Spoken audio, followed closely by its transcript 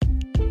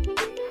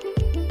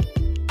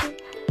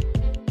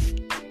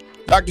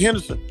Dr.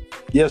 Henderson.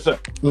 Yes, sir.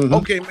 Mm-hmm.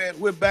 Okay, man,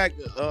 we're back.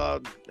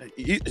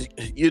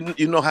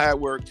 You know how it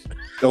works.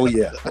 Oh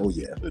yeah.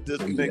 This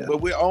thing.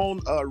 But we're on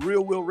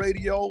Real Will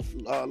Radio,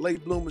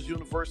 Late Bloomers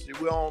University.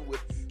 We're on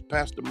with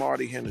Pastor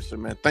Marty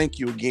Henderson, man. Thank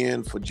you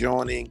again for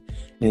joining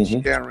and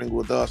sharing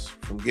with us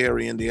from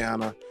Gary,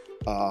 Indiana.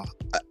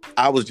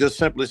 I was just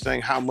simply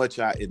saying how much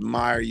I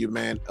admire you,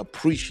 man.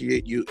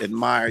 Appreciate you,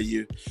 admire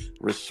you,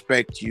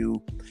 respect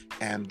you,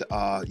 and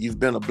you've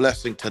been a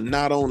blessing to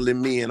not only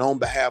me and on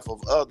behalf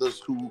of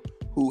others who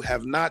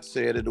have not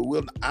said it or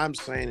will. I'm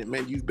saying it,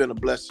 man. You've been a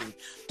blessing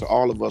to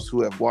all of us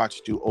who have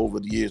watched you over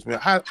the years, man.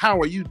 How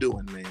are you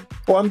doing, man?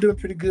 Well, I'm doing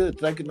pretty good.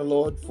 Thanking the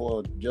Lord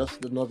for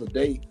just another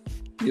day.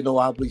 You know,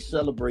 I'll be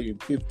celebrating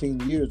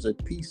 15 years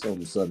at peace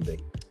on Sunday.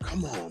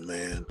 Come on,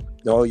 man.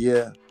 Oh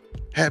yeah.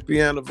 Happy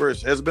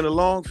anniversary. Has it been a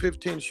long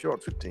 15,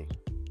 short 15?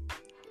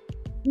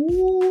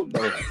 Ooh,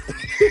 no.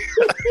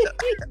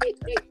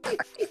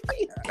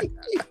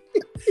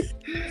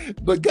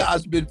 But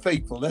God's been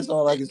faithful. That's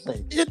all I can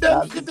say. It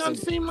doesn't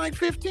seem like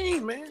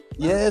 15, man.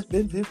 Yeah, it's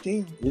been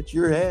 15. It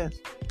sure has.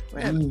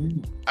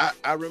 Man,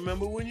 I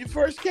remember when you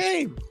first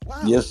came.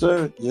 Wow. Yes,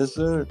 sir. Yes,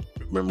 sir.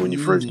 Remember when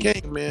you first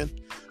came, man.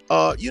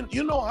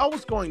 You know, I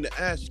was going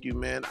to ask you,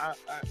 man.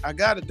 I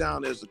got it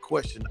down as a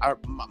question.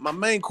 My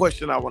main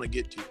question I want to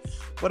get to,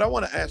 but I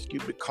want to ask you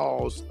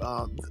because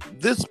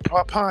this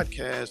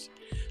podcast,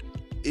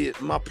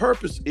 my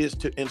purpose is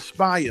to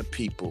inspire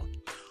people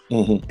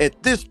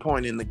at this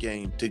point in the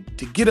game to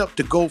get up,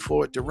 to go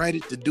for it, to write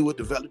it, to do it,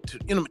 develop,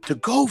 to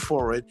go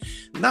for it,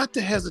 not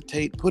to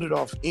hesitate, put it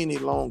off any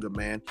longer,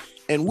 man.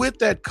 And with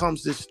that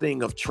comes this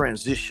thing of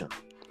transition.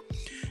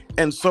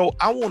 And so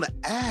I want to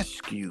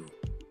ask you.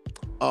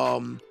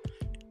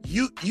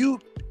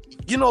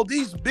 You know,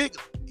 these big,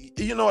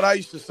 you know what I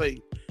used to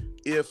say,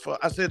 if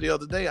I said the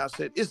other day, I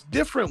said, it's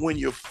different when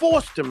you're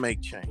forced to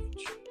make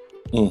change.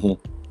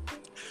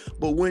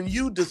 But when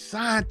you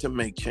decide to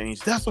make change,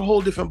 that's a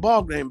whole different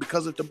ballgame,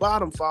 because if the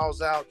bottom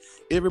falls out,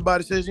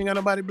 everybody says you ain't got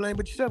nobody to blame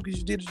but yourself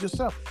because you did it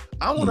yourself.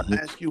 I want to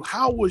ask you,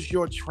 how was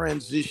your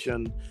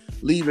transition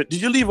leaving?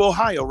 Did you leave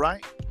Ohio,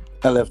 right?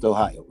 I left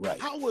Ohio, right.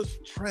 How was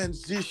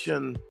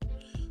transition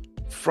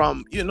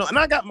from, you know, and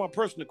I got my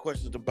personal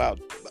questions about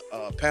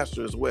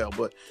Pastor as well,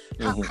 but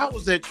how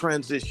was that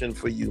transition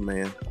for you,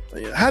 man?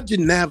 How'd you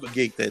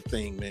navigate that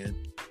thing, man?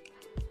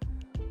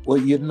 Well,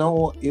 you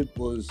know, it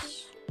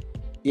was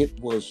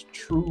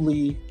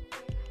truly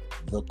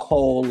the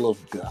call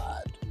of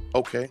God.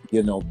 Okay.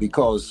 You know,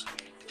 because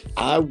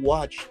I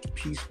watched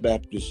Peace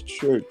Baptist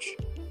Church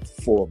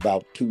for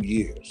about 2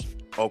 years.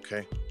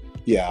 Okay.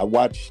 Yeah, I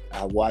watched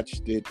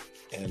it,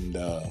 and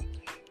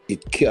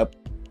it kept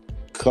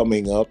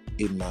coming up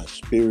in my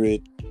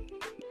spirit.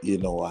 You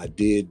know, I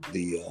did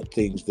the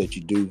things that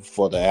you do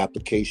for the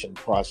application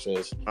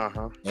process,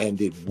 and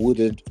it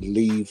wouldn't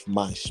leave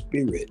my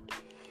spirit.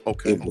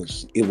 Okay.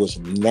 It was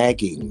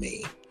nagging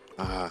me.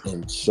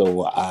 And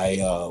so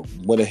I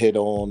went ahead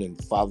on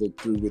and followed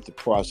through with the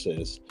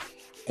process.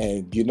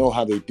 And you know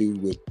how they do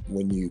with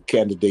when you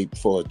candidate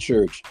for a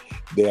church,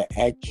 they're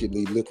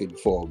actually looking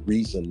for a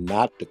reason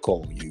not to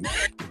call you.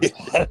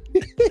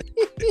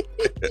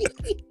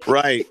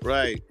 Right.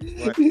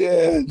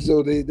 Yeah,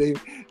 so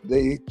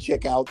they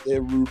check out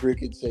their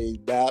rubric and say,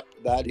 not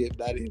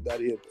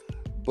him.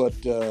 But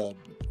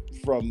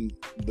from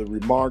the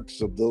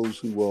remarks of those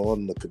who were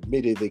on the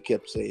committee, they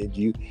kept saying,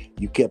 you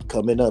kept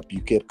coming up.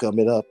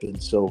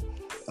 And so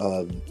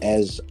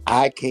as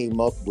I came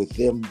up with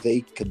them,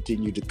 they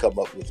continued to come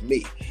up with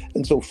me.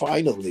 And so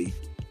finally,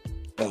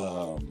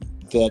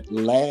 that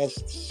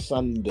last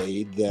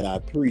Sunday that I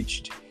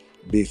preached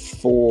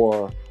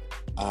before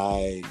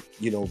they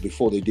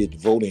did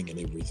voting and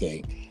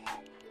everything,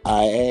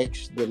 I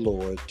asked the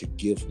Lord to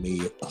give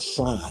me a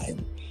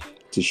sign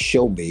to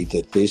show me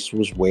that this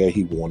was where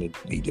he wanted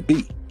me to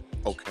be.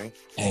 Okay.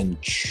 And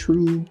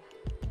true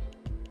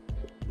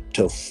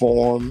to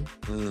form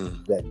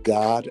that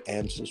God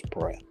answers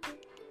prayer.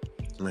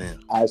 Man.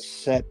 I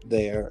sat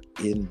there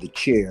in the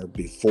chair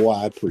before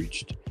I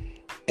preached,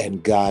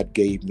 and God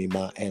gave me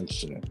my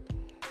answer.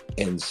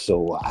 And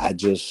so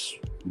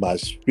my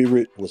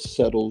spirit was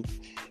settled,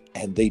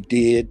 and they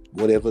did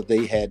whatever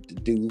they had to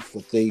do for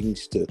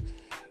things to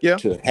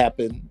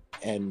happen.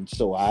 And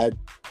so I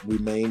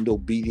remained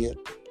obedient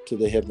to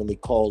the heavenly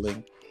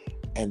calling,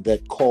 and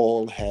that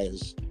call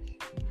has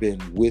been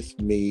with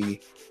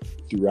me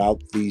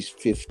throughout these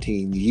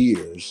 15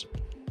 years.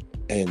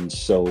 And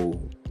so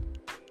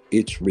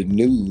it's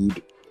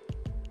renewed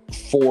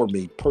for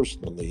me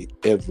personally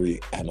every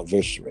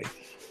anniversary.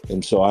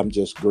 And so I'm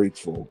just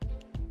grateful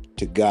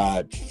to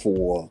God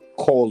for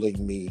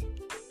calling me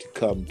to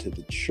come to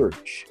the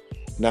church.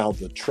 Now,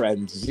 the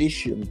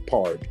transition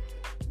part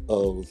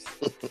of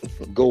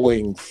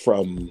going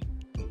from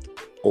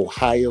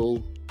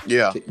Ohio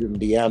to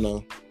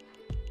Indiana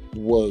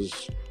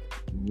was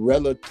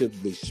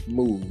relatively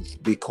smooth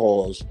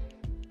because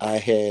I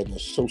had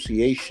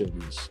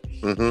associations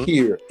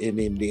here in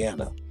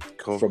Indiana.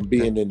 Cool. From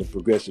being in the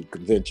Progressive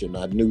Convention.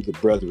 I knew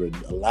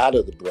a lot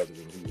of the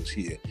brethren who was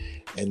here,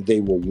 and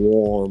they were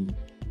warm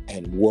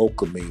and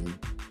welcoming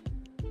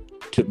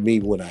to me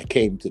when I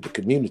came to the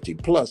community.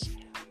 Plus,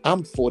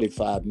 I'm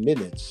 45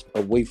 minutes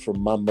away from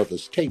my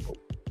mother's table.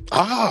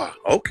 Ah,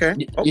 okay.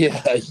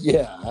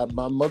 Yeah.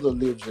 My mother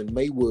lives in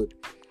Maywood,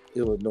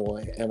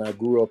 Illinois, and I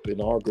grew up in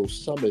Argo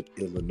Summit,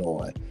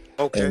 Illinois.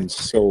 Okay. And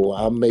so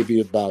I'm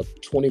maybe about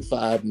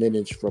 25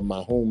 minutes from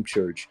my home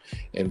church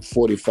and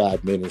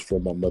 45 minutes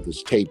from my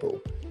mother's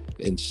table.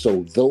 And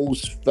so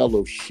those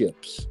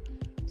fellowships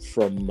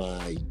from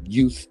my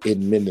youth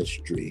in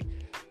ministry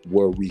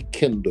were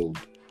rekindled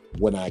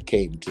when I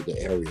came to the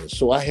area.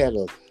 So I had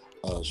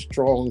a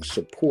strong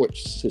support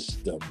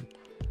system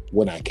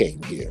when I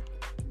came here.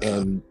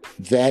 And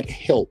that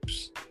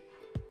helps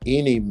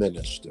any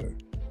minister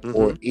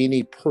or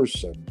any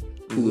person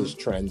who is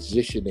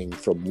transitioning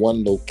from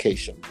one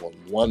location, from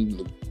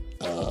one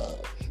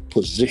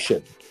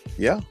position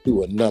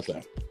to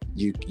another.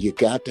 You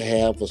got to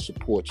have a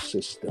support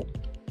system.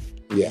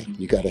 Yeah,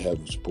 you got to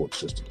have a support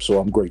system. So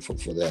I'm grateful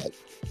for that.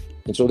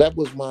 And so that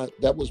was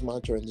my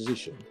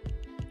transition.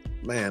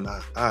 Man,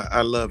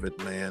 I love it,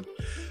 man.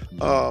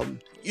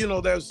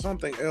 There's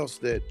something else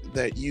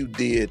that you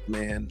did,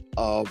 man,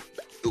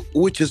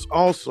 which is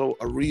also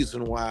a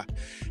reason why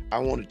I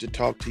wanted to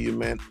talk to you,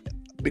 man,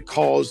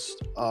 because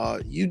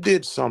you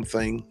did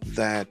something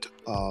that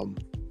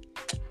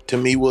to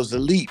me was a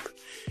leap.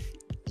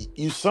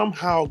 You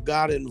somehow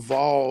got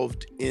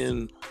involved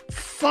in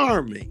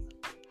farming.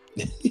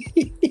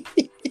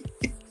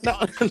 Now,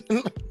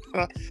 the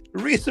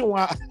reason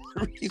why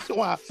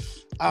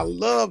I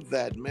love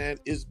that, man,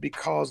 is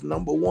because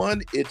number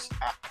one, it's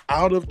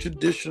out of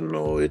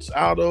traditional, it's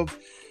out of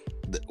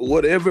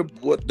what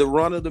the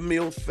run of the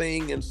mill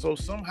thing, and so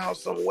somehow,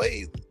 some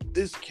way,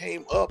 this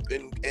came up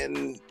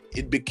and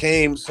it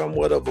became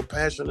somewhat of a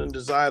passion and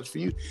desire for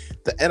you.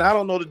 And I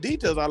don't know the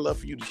details. I'd love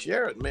for you to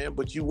share it, man.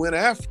 But you went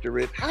after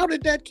it. How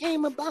did that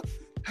come about?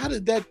 How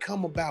did that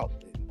come about?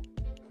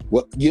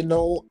 Well,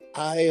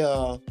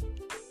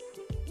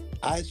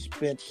 I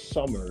spent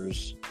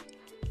summers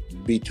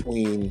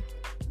between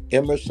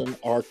Emerson,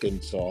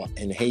 Arkansas,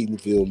 and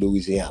Haydenville,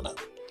 Louisiana.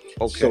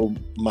 Okay. So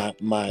my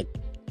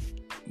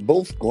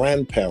both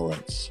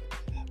grandparents,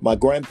 my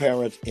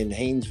grandparents in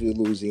Haydenville,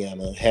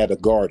 Louisiana, had a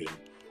garden,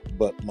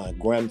 but my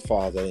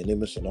grandfather in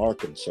Emerson,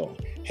 Arkansas,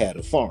 had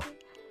a farm.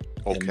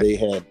 Okay. And they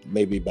had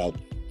maybe about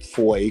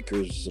 4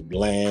 acres of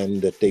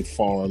land that they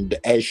farmed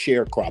as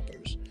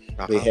sharecroppers.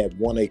 They had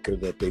 1 acre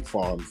that they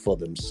farmed for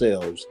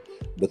themselves,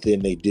 but then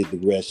they did the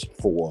rest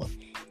for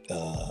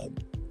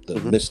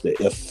Mr.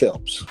 F.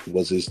 Phelps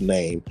was his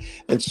name.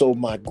 And so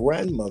my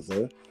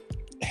grandmother,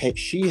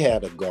 she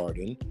had a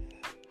garden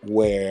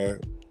where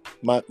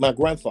my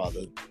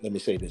grandfather, let me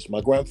say this, my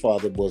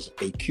grandfather was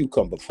a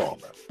cucumber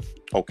farmer.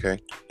 Okay.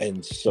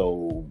 And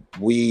so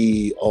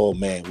we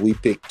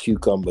picked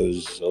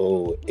cucumbers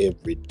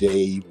every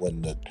day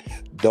when the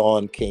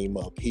dawn came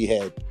up. He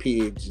had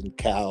pigs and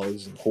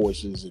cows and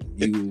horses and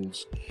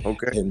mules.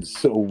 Okay. And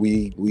so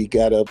we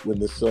got up when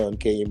the sun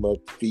came up,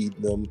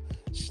 feeding them,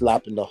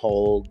 slopping the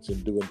hogs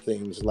and doing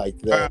things like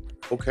that.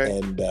 Okay.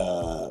 And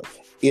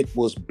it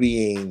was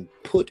being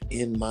put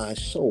in my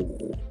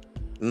soul,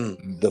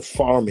 the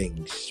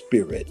farming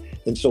spirit.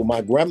 And so my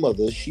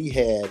grandmother, she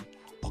had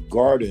a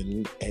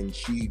garden and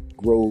she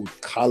grew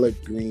collard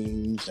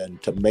greens and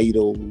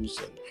tomatoes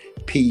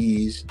and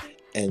peas.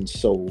 And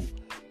so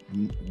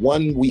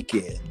one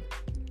weekend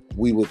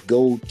we would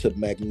go to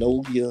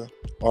Magnolia,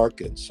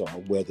 Arkansas,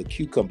 where the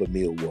cucumber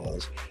mill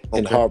was,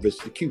 and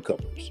harvest the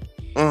cucumbers.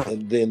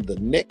 And then the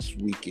next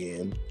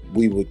weekend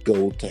we would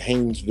go to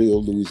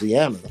Haynesville,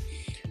 Louisiana,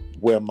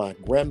 where my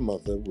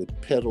grandmother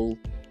would peddle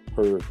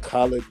her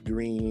collard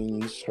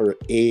greens, her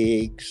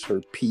eggs,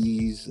 her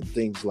peas, and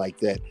things like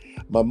that.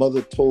 My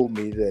mother told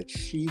me that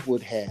she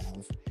would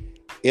have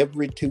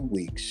every 2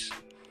 weeks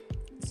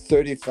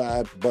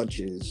 35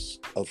 bunches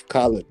of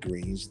collard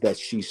greens that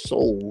she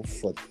sold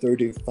for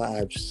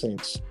 35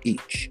 cents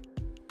each.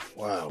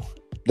 Wow.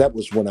 That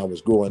was when I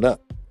was growing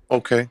up.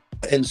 Okay.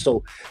 And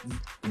so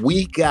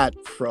we got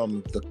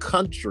from the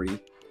country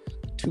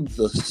to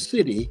the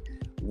city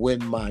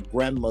when my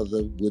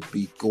grandmother would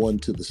be going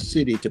to the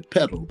city to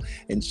peddle.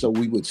 And so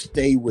we would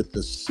stay with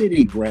the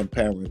city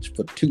grandparents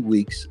for 2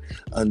 weeks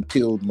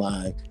until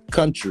my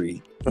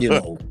country,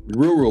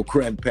 rural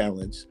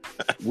grandparents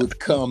would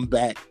come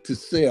back to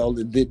sell,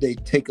 and then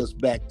they'd take us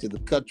back to the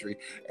country.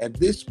 And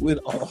this went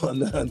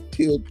on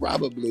until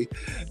probably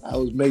I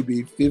was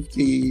maybe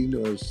 15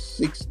 or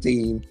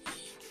 16.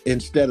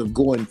 Instead of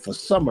going for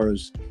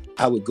summers,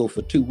 I would go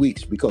for 2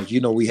 weeks because,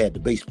 we had the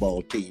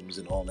baseball teams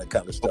and all that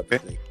kind of stuff,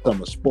 the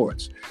summer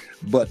sports.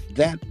 But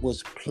that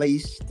was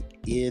placed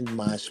in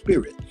my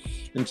spirit.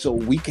 And so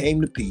we came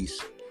to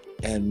peace,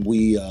 and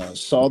we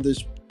saw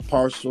this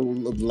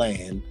parcel of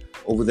land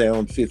over there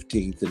on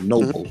 15th and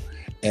Noble.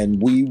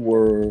 And we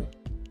were,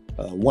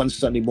 one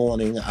Sunday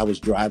morning, I was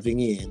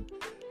driving in,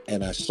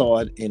 and I saw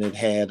it, and it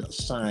had a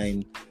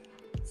sign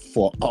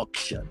for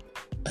auction,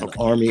 an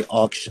Army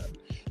auction.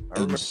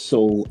 And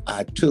so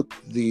I took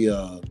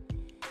the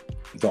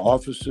the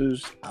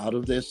officers out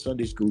of their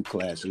Sunday school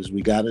classes.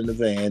 We got in the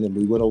van and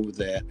we went over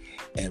there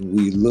and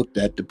we looked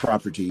at the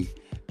property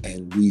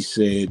and we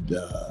said,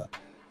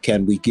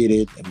 can we get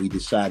it? And we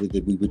decided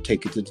that we would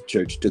take it to the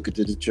church, took it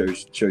to the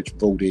church. The church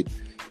voted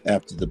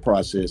after the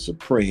process of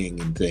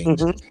praying and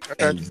things,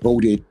 and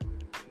voted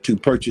to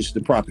purchase the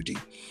property.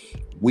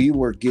 We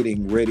were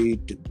getting ready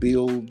to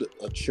build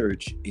a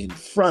church in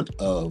front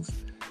of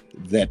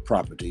that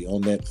property,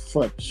 on that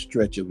front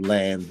stretch of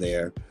land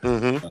there,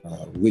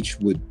 which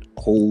would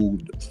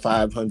hold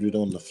 500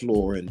 on the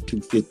floor and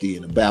 250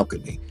 in a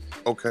balcony.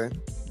 Okay.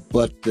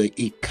 But the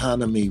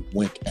economy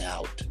went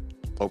out.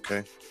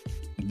 Okay.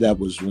 That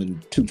was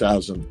when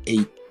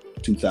 2008,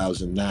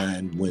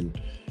 2009, when,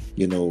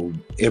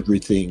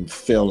 everything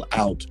fell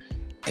out.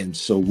 And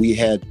so we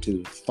had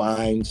to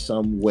find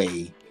some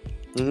way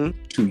to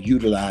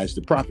utilize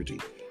the property.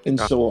 And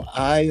so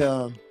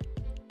I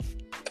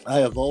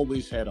have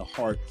always had a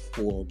heart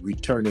for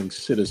returning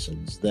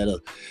citizens.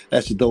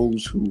 That's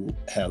those who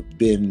have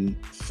been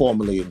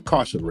formerly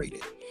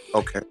incarcerated.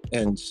 Okay.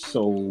 And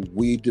so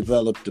we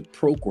developed a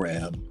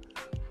program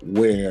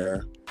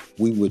where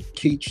we would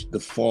teach the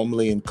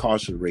formerly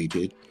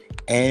incarcerated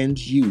and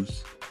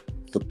youth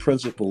the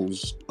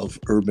principles of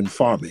urban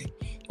farming.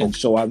 And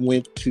so I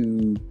went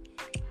to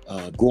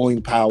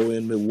Growing Power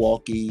in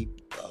Milwaukee,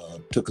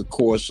 took a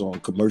course on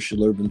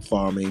commercial urban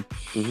farming,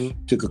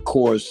 took a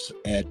course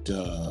at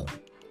the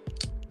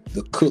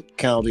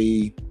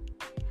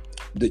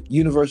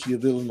University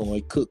of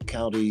Illinois Cook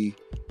County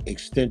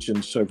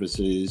Extension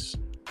Services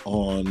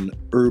on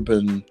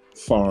urban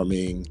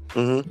farming.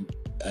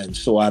 And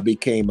so I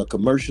became a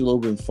commercial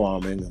urban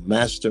farming, a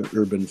master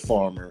urban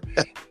farmer,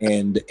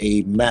 and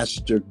a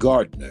master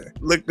gardener.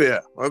 Look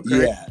there.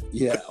 Okay.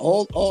 Yeah.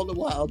 All the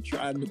while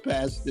trying to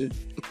pastor.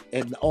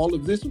 And all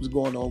of this was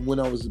going on when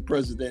I was the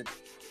president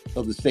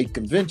of the state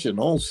convention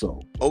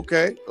also.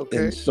 Okay.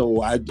 And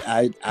so I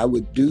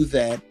would do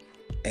that,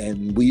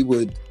 and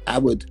I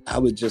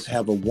would just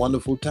have a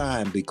wonderful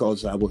time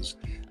because I was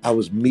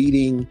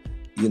meeting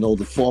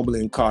the formerly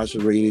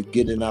incarcerated,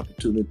 getting an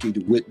opportunity to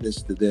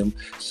witness to them.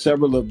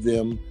 Several of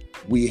them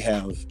we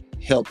have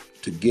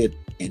helped to get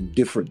in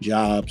different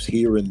jobs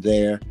here and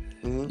there,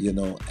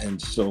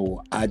 and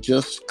so I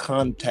just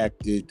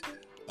contacted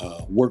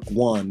Work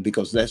One,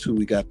 because that's who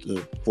we got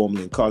the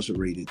formerly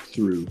incarcerated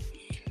through,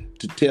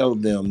 to tell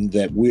them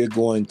that we're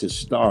going to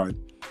start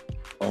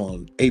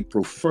on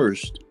April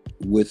 1st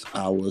with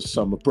our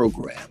summer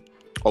program.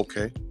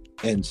 Okay.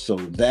 And so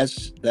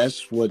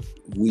that's what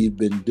we've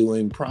been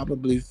doing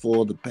probably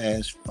for the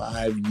past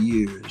 5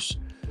 years,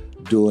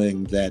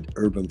 doing that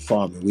urban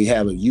farming. We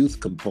have a youth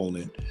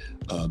component,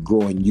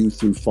 growing youth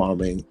through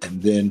farming,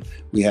 and then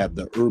we have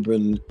the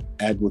urban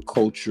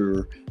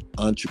agriculture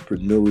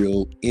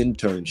entrepreneurial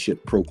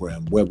internship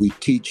program where we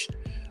teach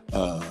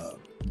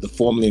the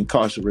formerly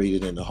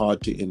incarcerated and the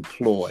hard to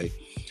employ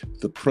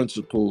the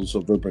principles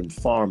of urban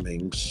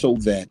farming, so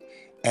that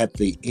at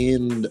the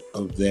end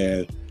of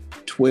their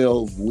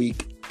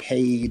 12-week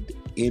paid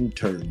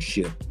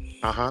internship,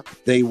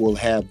 they will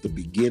have the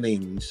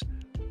beginnings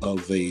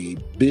of a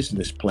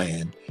business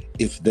plan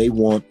if they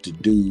want to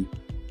do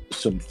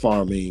some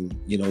farming,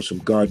 some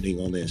gardening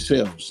on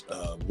themselves.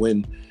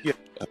 When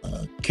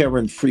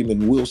Karen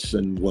Freeman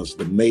Wilson was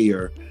the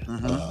mayor,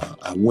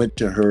 I went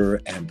to her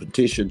and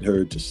petitioned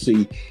her to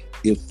see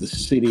if the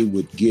city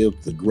would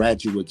give the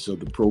graduates of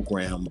the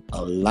program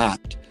a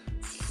lot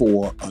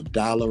for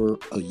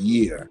 $1 a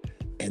year,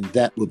 and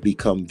that would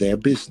become their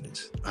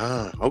business.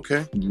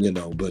 Okay.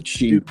 But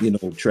she,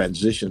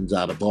 transitions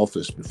out of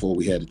office before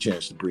we had a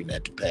chance to bring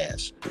that to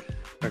pass.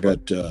 Okay.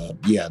 But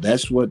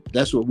that's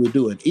what we're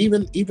doing.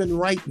 Even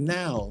right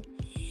now,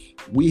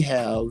 we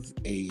have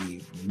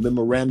a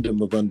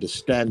memorandum of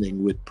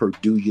understanding with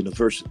Purdue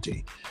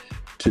University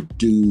to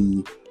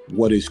do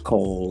what is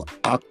called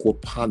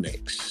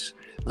aquaponics.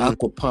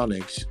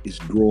 Aquaponics is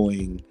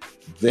growing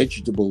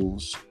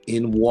vegetables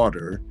in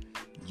water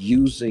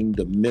using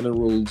the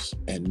minerals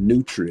and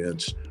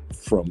nutrients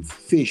from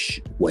fish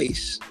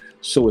waste.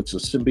 So it's a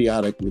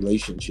symbiotic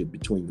relationship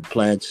between the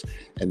plants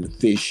and the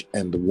fish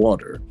and the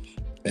water.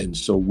 And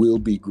so we'll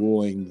be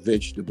growing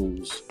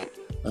vegetables.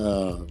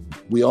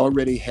 We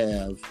already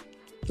have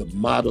the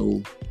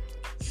model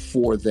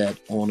for that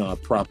on our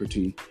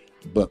property,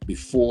 but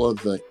before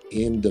the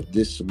end of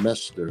this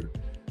semester,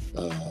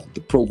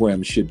 the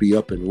program should be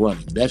up and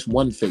running. That's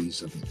one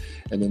phase of it.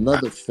 And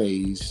another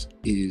phase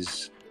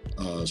is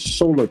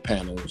solar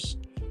panels,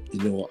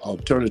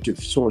 alternative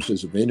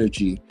sources of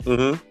energy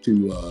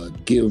to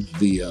give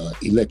the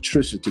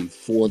electricity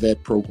for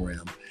that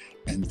program.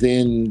 And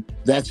then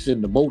that's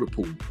in the motor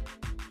pool,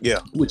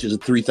 which is a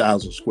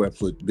 3,000 square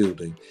foot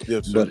building.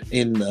 Yes, sir. But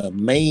in the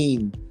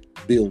main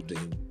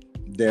building,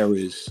 there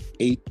is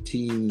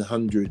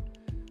 18,000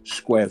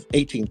 square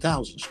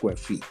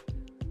feet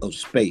of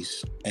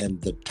space, and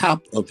the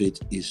top of it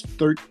is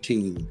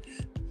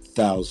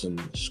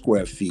 13,000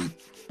 square feet,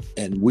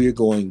 and we're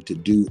going to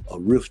do a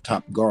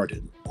rooftop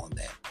garden on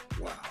that.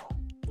 Wow.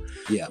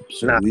 Yeah,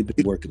 so now, we've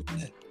been working on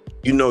that.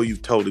 You know,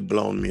 you've totally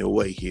blown me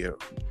away here,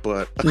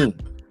 but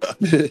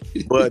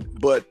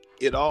but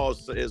it all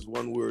says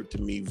one word to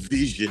me: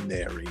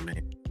 visionary,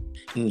 man.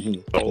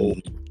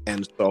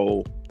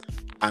 So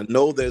I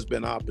know there's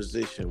been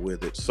opposition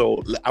with it.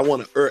 So I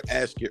want to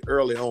ask you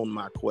early on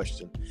my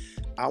question.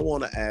 I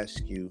want to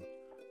ask you,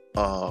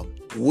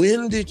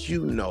 when did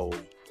you know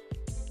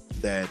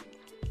that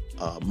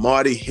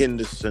Marty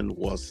Henderson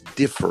was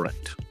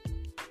different?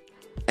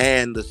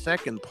 And the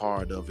second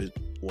part of it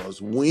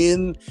was,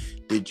 when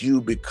did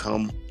you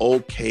become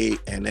okay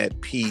and at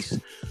peace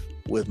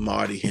with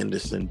Marty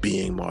Henderson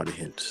being Marty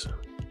Henderson?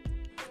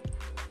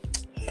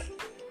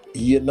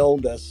 You know,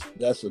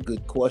 that's a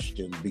good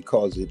question,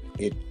 because it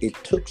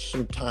took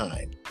some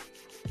time.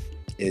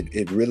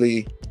 It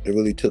really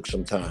took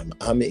some time.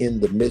 I'm in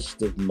the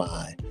midst of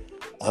my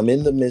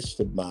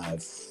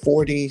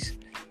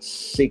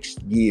 46th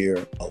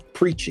year of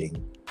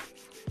preaching,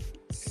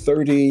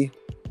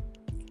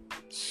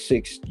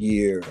 36th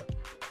year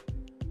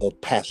of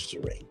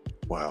pastoring.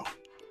 Wow.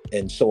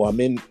 And so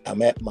I'm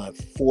at my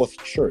fourth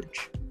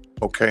church.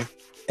 Okay.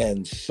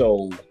 And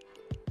so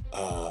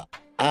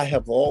I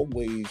have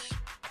always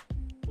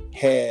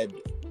had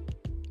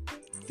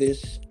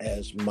this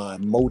as my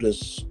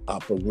modus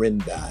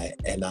operandi,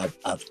 and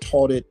I've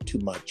taught it to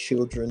my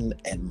children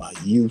and my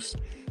youth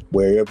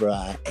wherever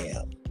I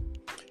am.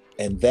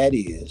 And that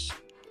is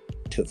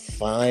to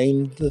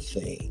find the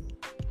thing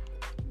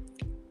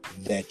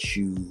that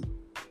you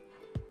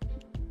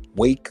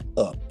wake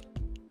up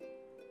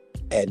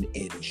and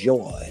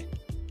enjoy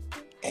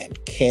and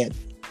can't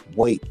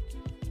wait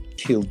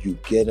till you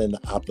get an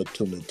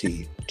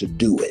opportunity to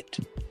do it,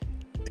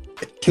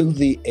 to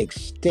the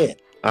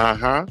extent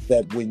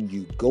that when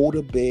you go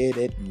to bed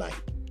at night,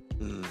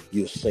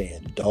 you're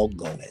saying,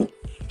 doggone it.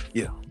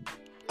 Yeah.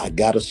 I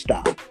gotta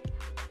stop.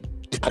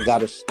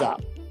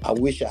 I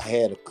wish I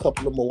had a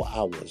couple of more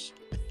hours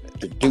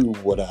to do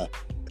what I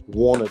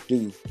want to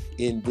do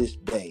in this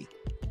day.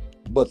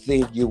 But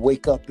then you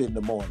wake up in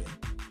the morning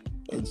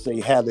and say,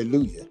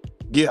 hallelujah.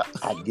 Yeah.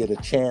 I get a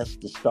chance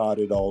to start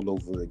it all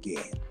over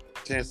again.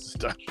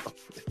 So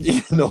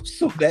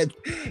that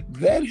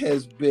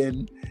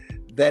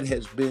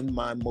has been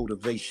my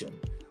motivation.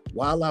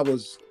 While I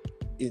was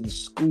in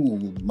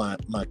school, my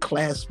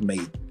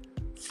classmate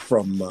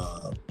from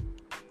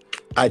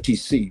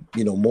ITC,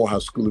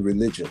 Morehouse School of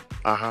Religion,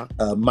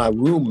 my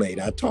roommate,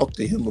 I talk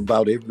to him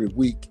about every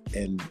week,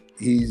 and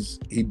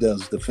he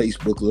does the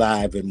Facebook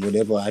Live, and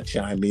whenever I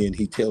chime in,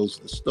 he tells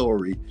the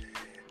story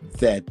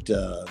that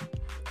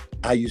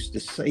I used to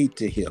say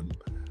to him,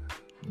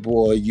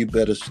 boy, you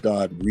better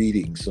start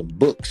reading some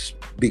books,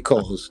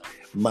 because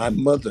my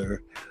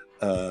mother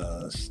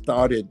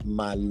started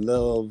my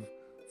love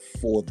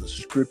for the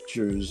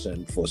scriptures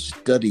and for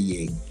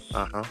studying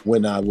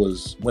when I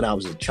was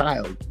a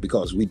child,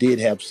 because we did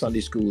have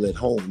Sunday school at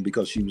home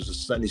because she was a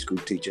Sunday school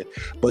teacher.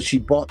 But she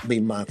bought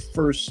me my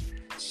first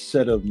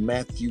set of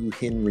Matthew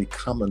Henry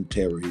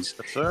commentaries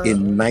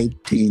in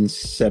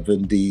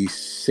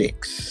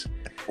 1976.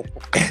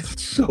 And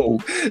so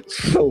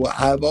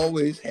I've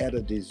always had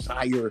a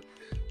desire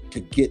to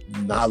get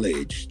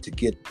knowledge, to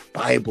get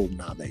Bible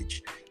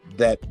knowledge,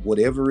 that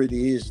whatever it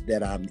is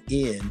that I'm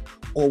in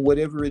or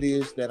whatever it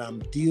is that I'm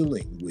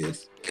dealing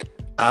with,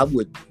 I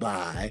would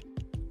buy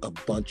a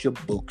bunch of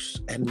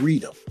books and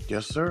read them.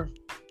 Yes, sir.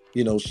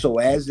 So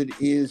as it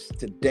is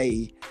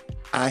today,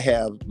 I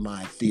have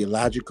my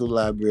theological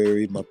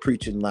library, my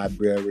preaching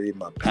library,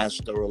 my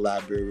pastoral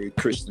library,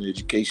 Christian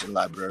education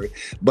library,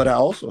 but I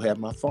also have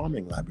my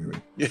farming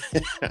library.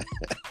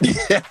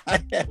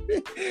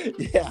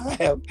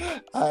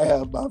 I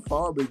have my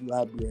farming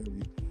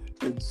library.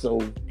 And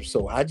so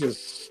I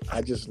just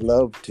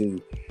love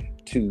to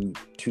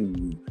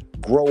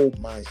grow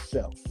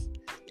myself.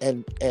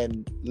 And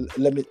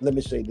let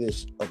me say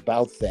this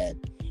about that.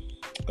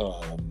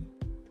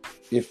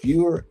 If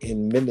you're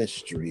in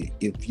ministry,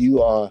 if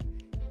you are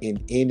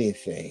in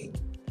anything,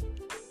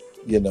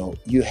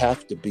 you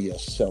have to be a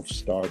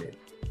self-starter.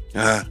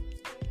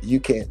 You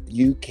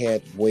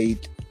can't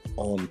wait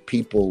on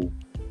people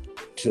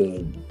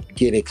to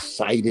get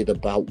excited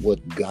about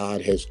what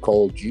God has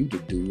called you to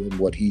do and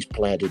what he's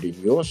planted in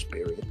your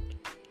spirit.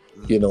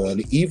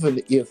 And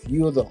even if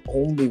you're the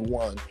only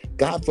one,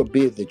 God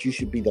forbid that you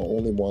should be the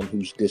only one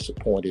who's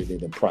disappointed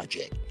in a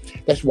project.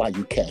 That's why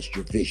you cast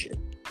your vision.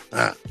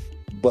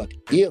 But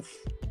if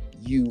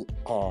you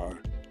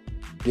are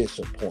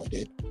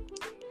disappointed,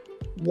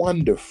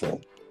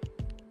 wonderful.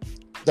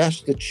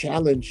 That's the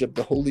challenge of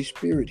the Holy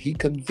Spirit. He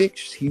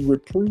convicts, he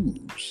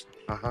reproves,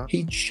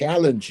 he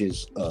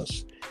challenges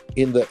us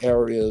in the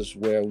areas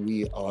where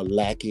we are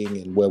lacking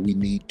and where we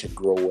need to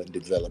grow and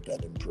develop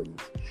and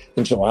improve.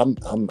 And so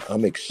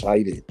I'm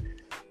excited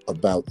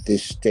about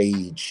this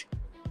stage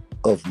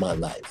of my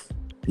life,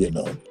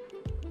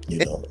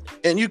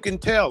 And you can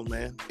tell,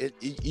 man.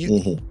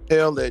 You can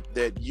tell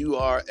that you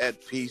are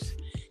at peace.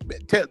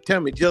 Tell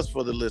me, just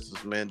for the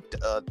listeners, man.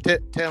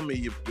 Tell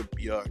me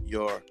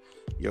your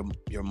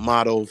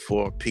motto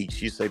for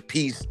peace. You say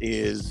peace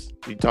is.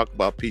 You talk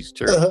about Peace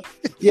Church.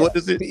 Yeah, what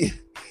is it?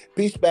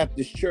 Peace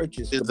Baptist Church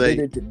is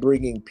committed to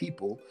bringing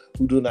people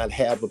who do not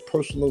have a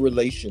personal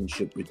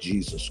relationship with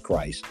Jesus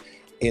Christ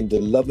into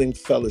loving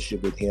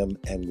fellowship with him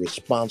and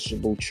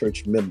responsible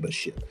church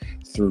membership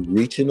through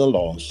reaching the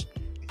lost,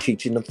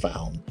 teaching the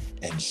found,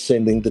 and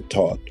sending the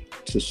taught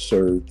to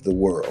serve the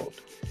world.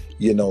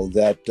 You know,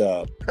 that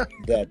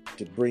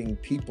to bring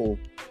people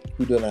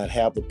who do not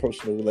have a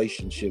personal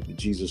relationship with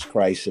Jesus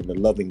Christ and the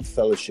loving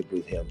fellowship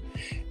with him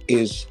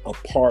is a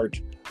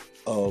part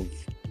of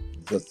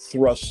the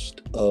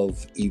thrust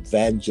of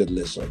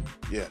evangelism.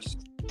 Yes.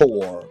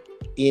 For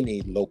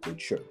any local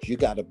church. You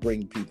got to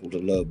bring people to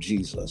love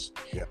Jesus.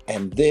 Yeah.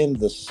 And then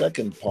the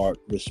second part,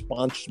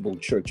 responsible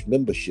church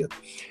membership.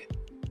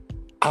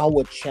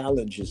 Our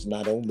challenge is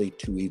not only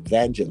to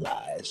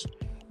evangelize,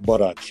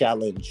 but our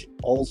challenge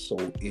also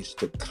is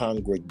to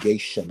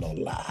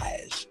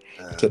congregationalize,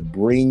 to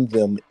bring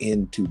them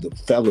into the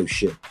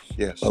fellowship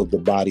of the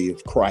body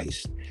of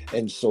Christ.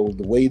 And so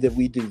the way that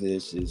we do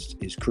this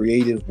is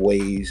creative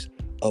ways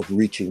of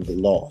reaching the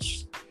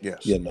lost.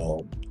 Yes. You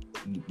know,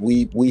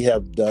 we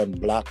have done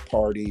block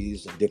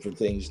parties and different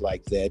things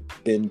like that,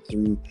 been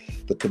through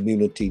the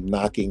community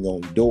knocking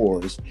on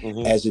doors.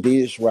 As it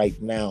is right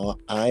now,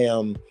 I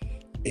am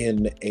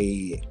in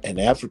an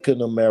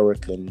African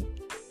American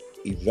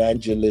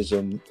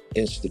Evangelism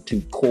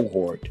Institute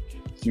cohort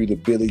through the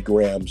Billy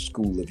Graham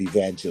School of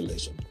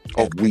Evangelism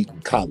at Wheaton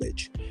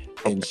College.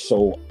 And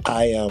so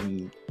I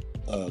am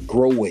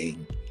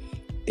growing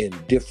in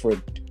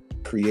different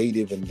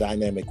creative and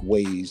dynamic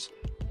ways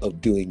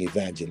of doing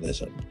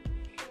evangelism.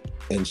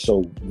 And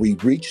so we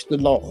reach the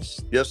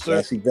lost. Yes, sir.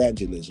 That's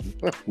evangelism.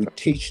 We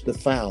teach the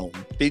found.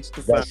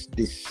 That's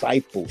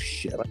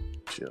discipleship.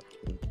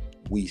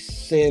 We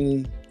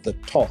send the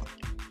taught.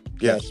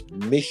 That's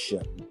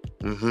mission.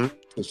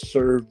 To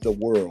serve the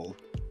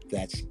world.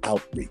 That's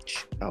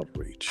outreach.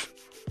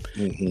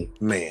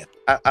 Man,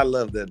 I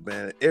love that,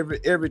 man.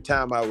 Every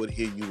time I would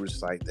hear you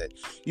recite that,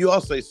 you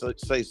also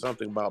say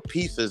something about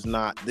peace is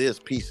not this,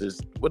 peace is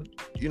what,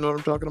 you know what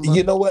I'm talking about?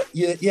 You know what?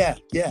 Yeah.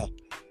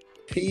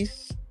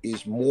 Peace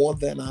is more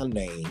than our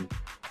name.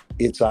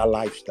 It's our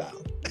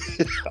lifestyle.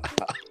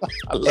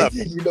 I love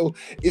it. You know,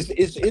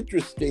 it's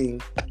interesting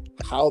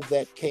how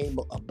that came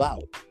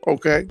about.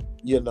 Okay.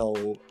 You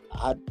know,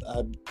 I'm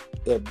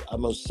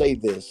gonna say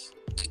this,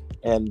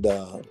 and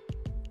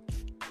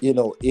you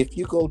know, if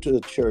you go to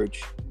a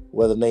church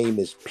where the name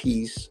is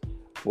peace,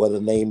 where the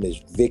name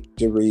is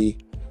victory,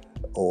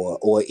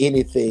 or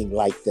anything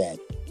like that,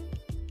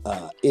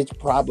 it's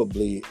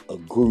probably a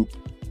group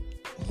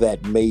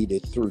that made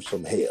it through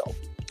some hell.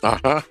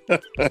 They've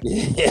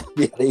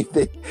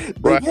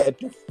had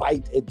to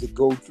fight and to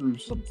go through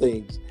some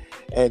things.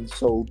 And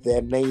so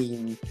their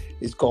name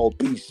is called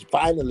peace.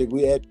 Finally,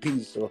 we had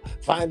peace, or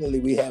finally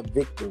we have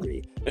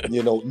victory,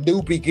 you know,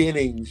 new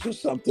beginnings or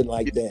something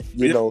like that,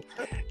 you know.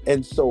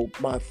 And so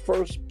my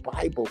first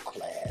Bible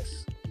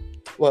class,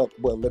 well,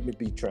 let me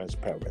be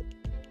transparent.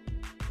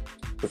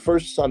 The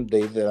first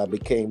Sunday that I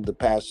became the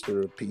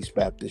pastor of Peace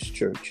Baptist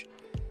Church,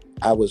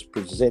 I was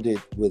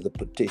presented with a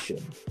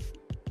petition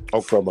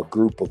from a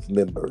group of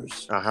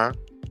members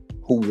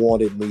who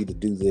wanted me to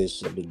do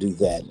this and to do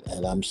that.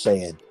 And I'm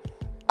saying,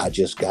 I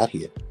just got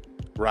here.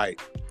 Right.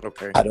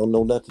 Okay. I don't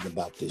know nothing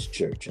about this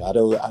church. I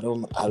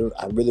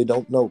really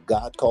don't know.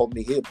 God called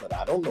me here, but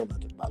I don't know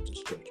nothing about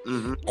this church.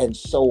 And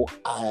so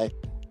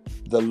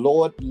the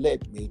Lord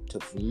led me to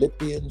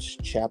Philippians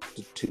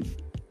chapter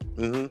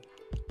 2,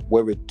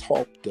 where it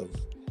talked of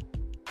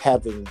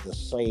having the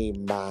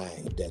same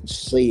mind and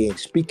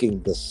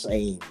speaking the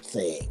same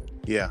thing.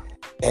 Yeah.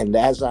 And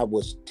as I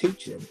was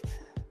teaching,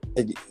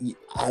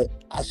 I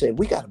said,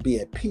 we got to be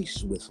at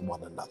peace with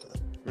one another.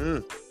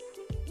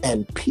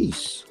 And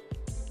peace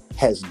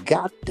has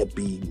got to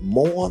be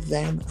more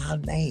than our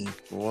name.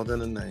 More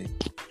than a name.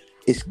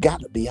 It's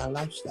got to be our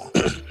lifestyle.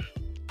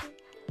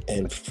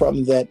 And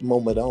from that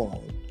moment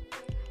on,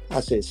 I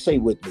said, say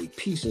with me,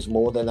 peace is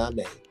more than our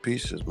name.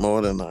 Peace is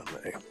more than our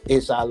name.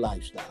 It's our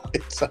lifestyle.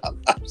 It's our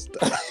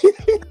lifestyle.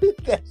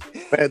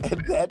 And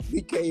that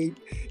became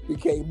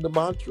the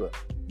mantra.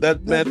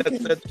 That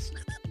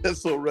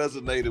so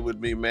resonated with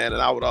me, man.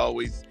 And I'd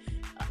always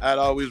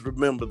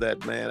remember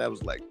that, man. I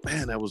was like,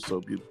 man, that was so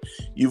beautiful.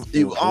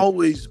 You've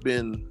always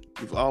been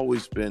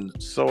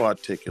so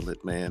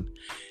articulate, man.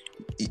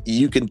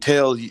 You can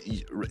tell.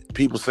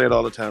 People say it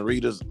all the time.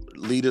 Leaders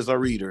are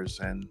readers,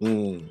 and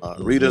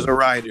readers are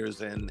writers,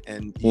 and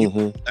and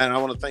I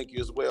want to thank you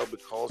as well,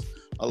 because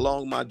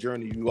along my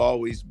journey, you've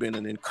always been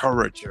an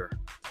encourager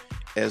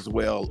as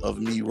well of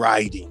me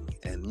writing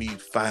and me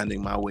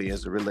finding my way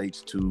as it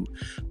relates to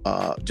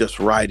just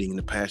writing,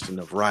 the passion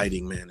of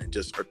writing, man, and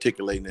just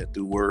articulating it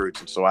through words.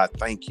 And so I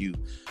thank you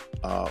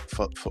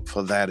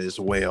for that as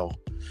well.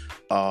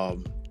 I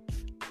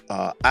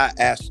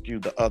asked you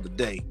the other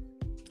day,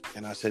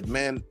 and I said,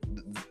 man,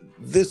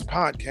 this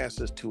podcast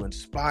is to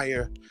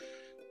inspire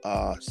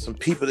some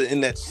people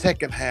in that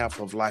second half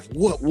of life.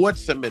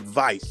 What's some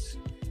advice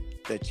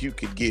that you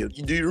could give?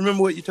 Do you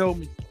remember what you told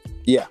me?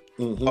 Yeah.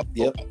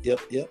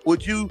 Yep.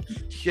 Would you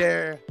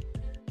share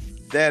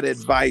that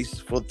advice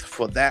for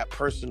that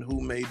person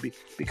who may be,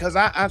 because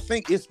I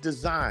think it's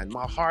designed.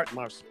 My heart,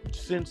 my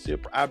sincere,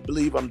 I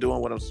believe I'm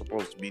doing what I'm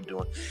supposed to be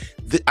doing.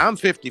 I'm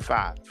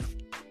 55,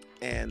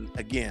 and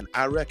again,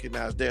 I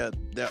recognize there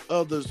are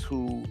others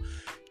who,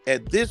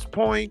 at this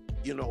point,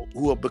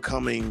 who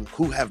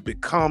have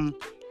become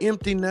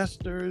empty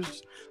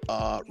nesters,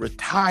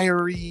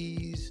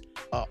 retirees.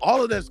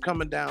 All of that's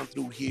coming down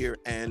through here,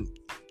 and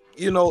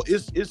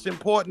it's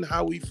important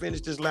how we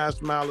finish this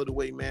last mile of the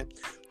way, man.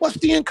 What's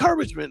the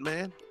encouragement,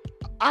 man?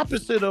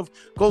 Opposite of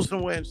go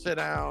somewhere and sit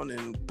down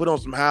and put on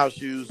some house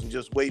shoes and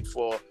just wait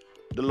for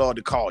the Lord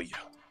to call you.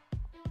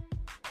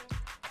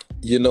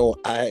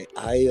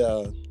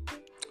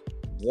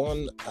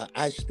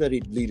 I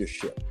studied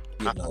leadership,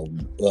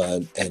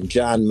 and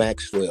John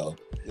Maxwell,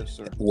 yes,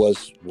 sir,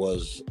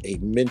 was a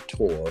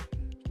mentor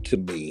to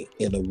me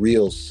in a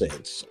real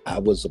sense. I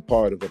was a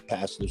part of a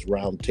pastor's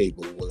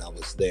roundtable when I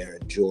was there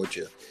in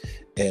Georgia,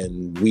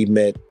 and we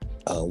met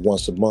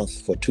once a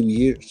month for 2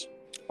 years.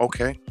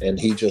 Okay. And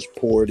he just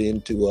poured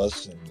into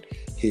us, and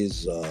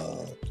his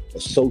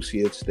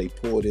associates, they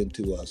poured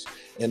into us.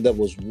 And there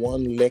was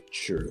one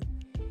lecture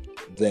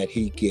that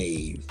he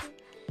gave,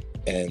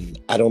 and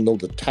I don't know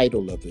the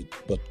title of it,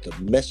 but the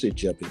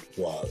message of it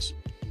was,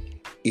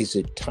 is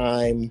it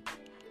time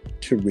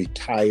to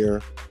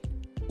retire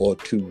or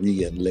to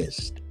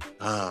re-enlist?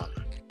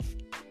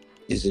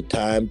 Is it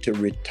time to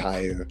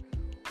retire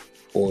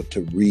or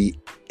to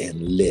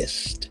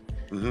re-enlist?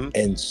 Mm-hmm.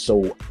 And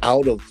so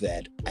out of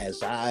that,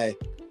 as I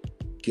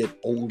get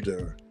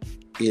older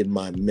in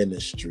my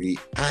ministry,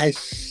 I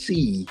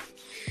see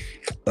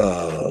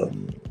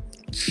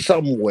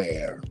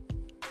somewhere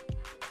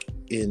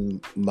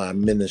in my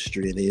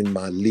ministry and in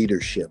my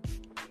leadership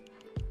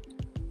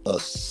a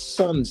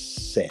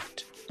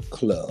sunset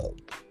club.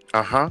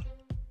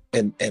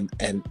 And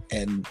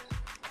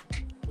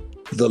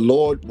the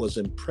Lord was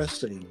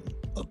impressing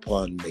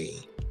upon me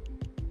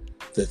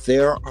that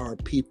there are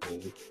people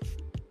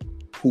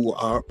who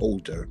are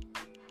older,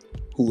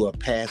 who are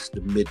past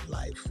the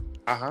midlife,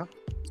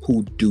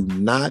 who do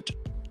not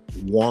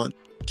want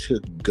to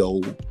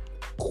go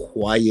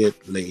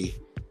quietly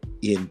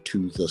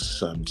into the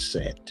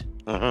sunset.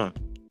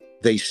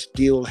 They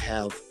still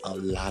have a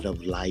lot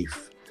of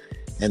life,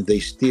 and they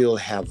still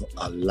have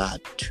a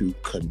lot to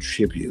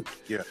contribute.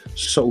 Yeah.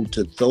 So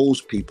to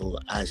those people,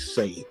 I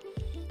say,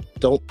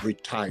 don't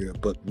retire,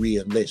 but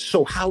re-enlist.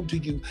 So how do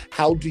you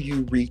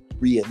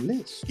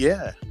re-enlist?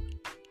 Yeah.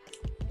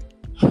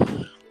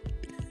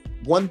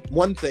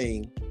 One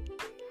thing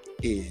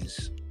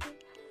is,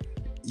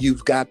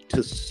 you've got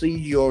to see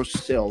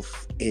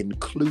yourself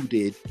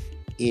included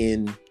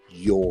in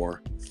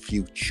your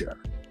future.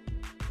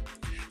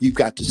 You've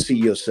got to see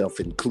yourself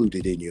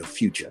included in your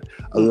future.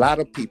 A lot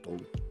of people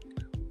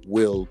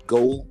will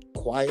go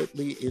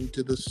quietly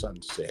into the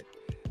sunset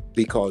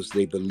because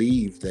they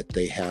believe that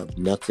they have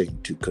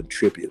nothing to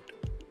contribute.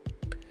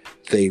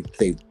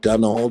 They've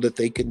done all that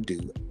they can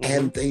do,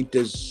 and they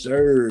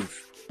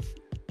deserve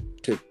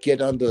to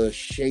get under a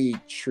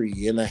shade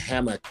tree in a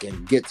hammock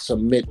and get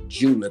some mint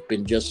julep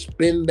and just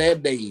spend their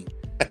day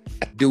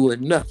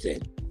doing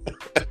nothing.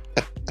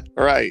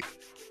 Right.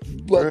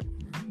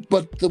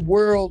 But the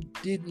world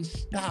didn't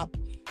stop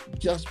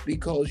just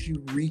because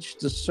you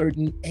reached a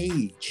certain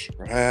age.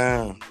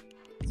 Wow.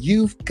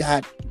 You've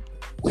got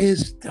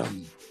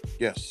wisdom.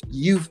 Yes.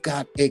 You've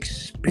got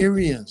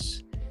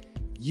experience.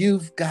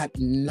 You've got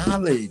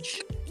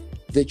knowledge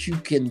that you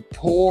can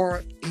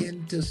pour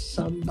into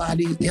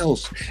somebody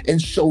else.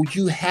 And so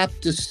you have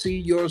to see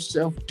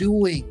yourself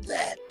doing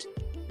that.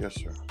 Yes,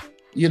 sir.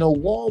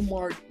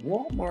 Walmart,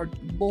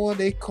 boy,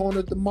 they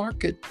cornered the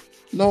market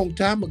a long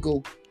time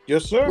ago.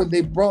 Yes, sir. When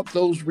they brought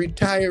those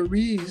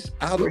retirees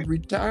out of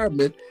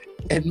retirement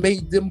and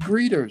made them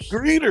greeters.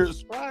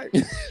 Greeters, right.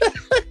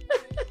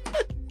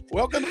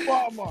 Welcome to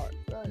Walmart.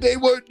 Right. They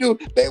weren't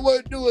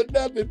doing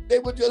nothing. They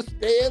were just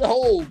staying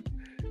home,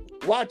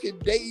 watching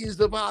Days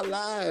of Our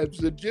Lives,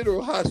 the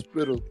General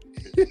Hospital.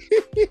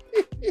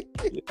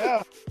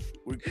 Yeah.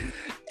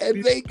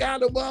 And they got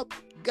them up,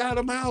 got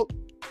them out,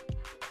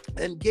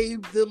 and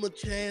gave them a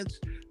chance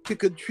to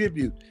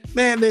contribute.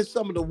 Man, they're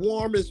some of the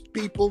warmest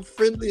people,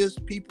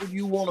 friendliest people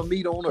you want to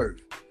meet on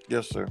earth.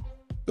 Yes, sir.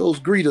 Those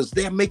greeters,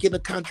 they're making a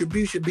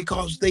contribution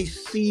because they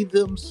see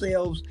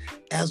themselves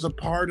as a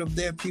part of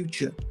their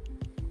future.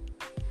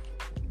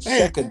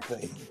 Second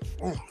thing.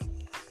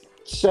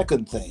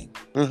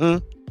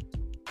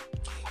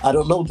 I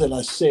don't know that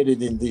I said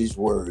it in these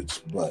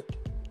words, but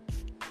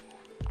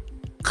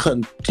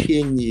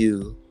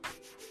continue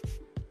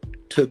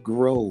to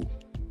grow.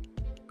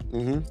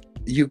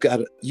 You've got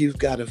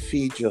to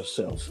feed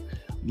yourself.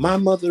 My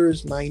mother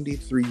is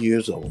 93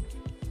 years old.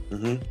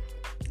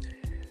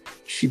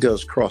 She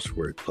does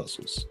crossword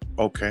puzzles.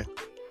 Okay.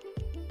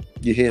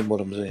 You hearing what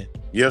I'm saying?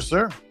 Yes,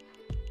 sir.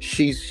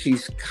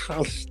 She's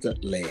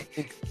constantly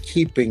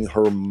keeping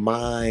her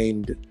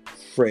mind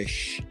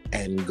fresh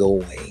and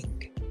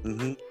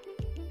going.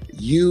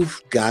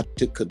 You've got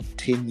to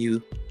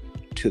continue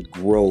to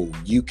grow.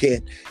 You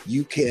can't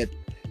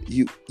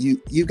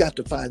you got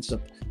to find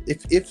something.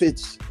 If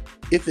it's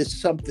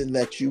something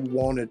that you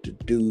wanted to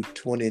do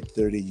 20,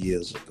 30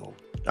 years ago,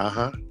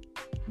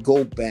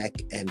 go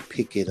back and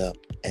pick it up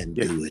and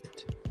do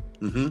it.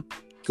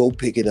 Go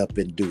pick it up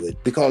and do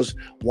it. Because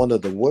one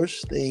of the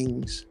worst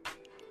things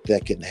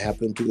that can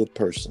happen to a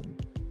person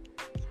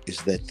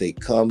is that they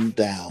come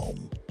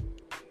down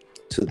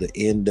to the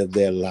end of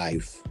their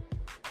life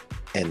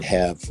and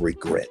have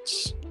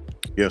regrets.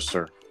 Yes,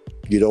 sir.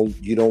 You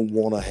don't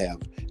want to have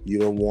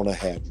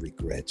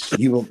regrets.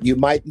 You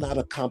might not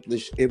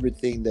accomplish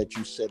everything that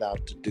you set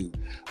out to do,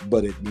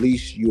 but at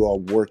least you are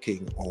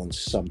working on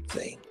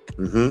something.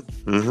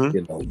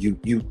 You know,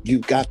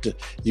 you've got to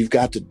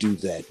do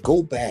that.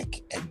 Go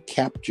back and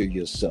capture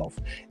yourself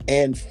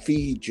and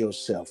feed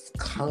yourself.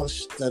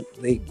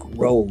 Constantly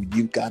grow.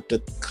 You've got to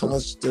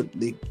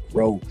constantly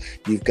grow.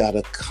 You've got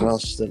to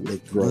constantly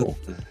grow.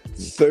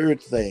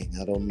 Third thing,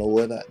 I don't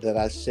know that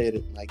I said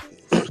it like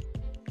this.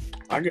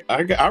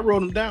 I wrote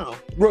them down.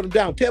 Wrote them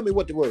down. Tell me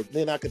what the word.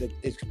 Then I could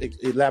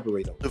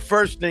elaborate on. The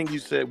first thing you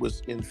said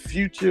was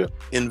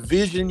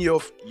envision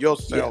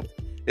yourself. Yeah.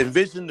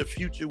 Envision the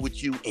future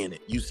with you in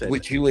it. You said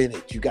with you in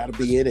it. You got to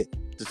be in it.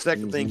 The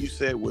second thing you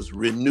said was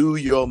renew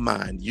your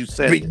mind. You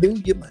said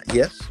renew your mind.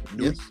 Yes.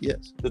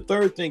 Yes. The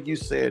third thing you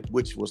said,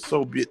 which was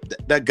so big,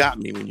 that got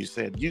me when you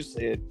said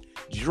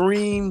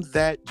dream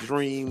that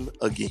dream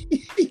again.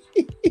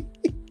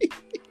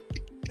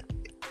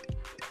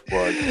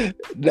 But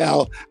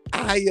now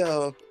I'm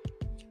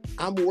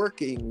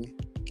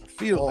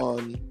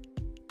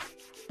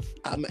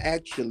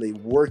actually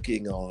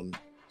working on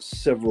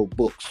several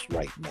books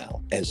right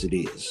now as it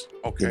is.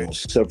 Okay. You know,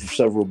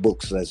 several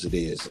books as it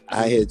is.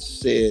 I had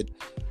said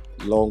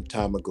a long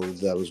time ago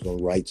that I was going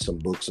to write some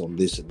books on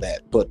this and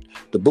that, but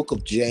the book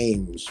of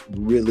James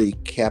really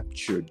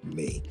captured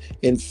me.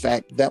 In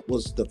fact, that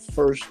was the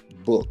first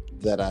book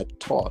that I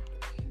taught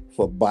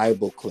for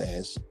Bible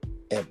class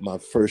at my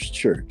first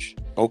church.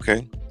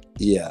 Okay.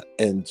 Yeah.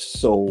 And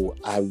so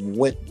I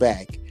went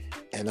back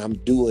and I'm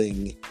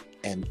doing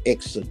an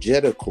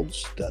exegetical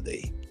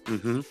study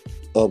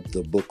of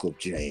the book of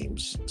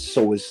James.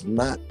 So it's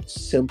not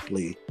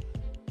simply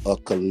a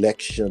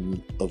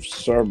collection of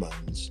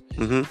sermons.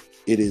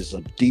 It is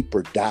a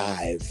deeper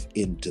dive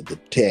into the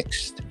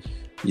text,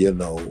 you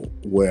know,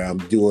 where I'm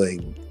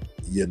doing,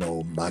 you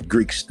know, my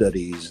Greek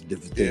studies,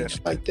 different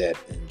things like that,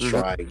 and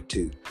trying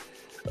to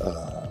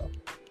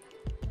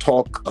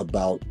talk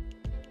about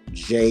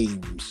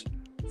James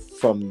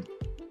from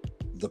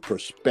the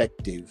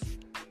perspective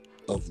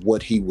of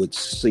what he would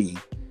see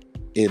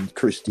in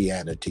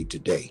Christianity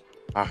today.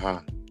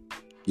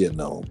 You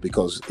know,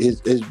 because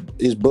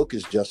his book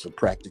is just a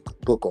practical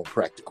book on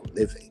practical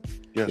living,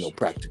 you know,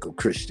 practical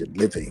Christian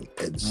living.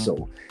 And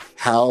so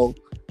how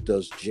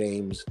does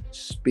James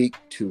speak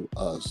to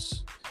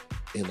us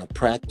in a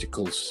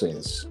practical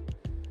sense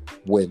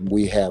when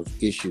we have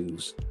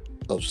issues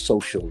of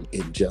social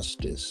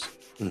injustice?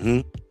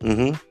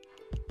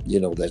 You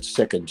know, that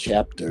second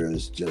chapter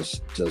is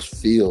just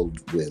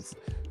filled with,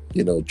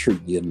 you know,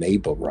 treating your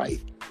neighbor right.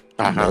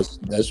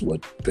 That's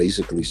what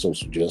basically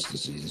social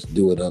justice is.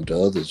 Do it unto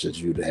others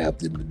as you'd have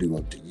them to do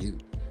unto you.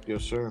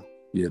 Yes, sir.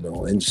 You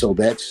know, and so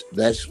that's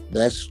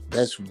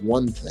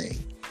one thing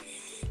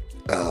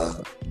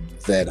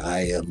that I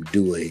am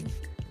doing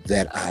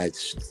that I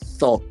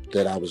thought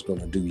that I was going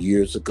to do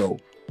years ago.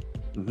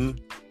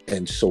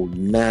 And so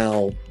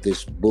now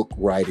this book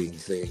writing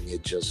thing,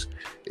 it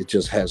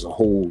just has a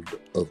hold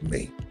of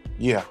me.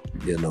 Yeah.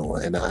 You know,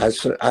 and I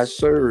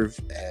serve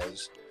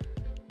as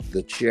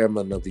the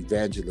chairman of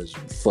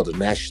evangelism for the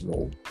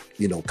national,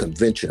 you know,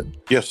 convention.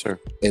 Yes, sir.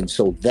 And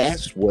so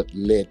that's what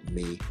led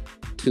me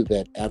to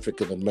that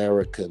African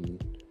American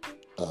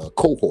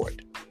cohort.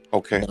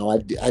 Okay. Now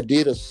I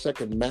did a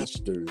second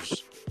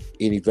master's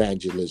in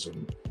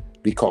evangelism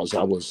because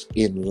I was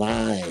in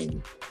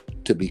line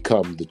to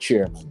become the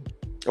chairman.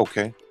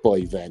 Okay. For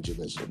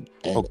evangelism.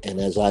 And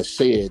as I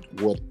said,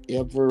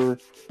 whatever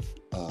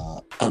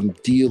I'm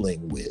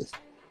dealing with,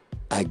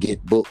 I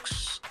get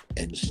books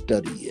and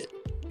study it.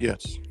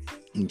 Yes.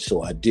 And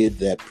so I did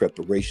that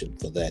preparation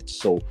for that.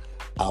 So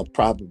I'll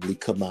probably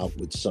come out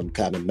with some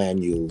kind of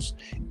manuals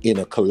in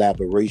a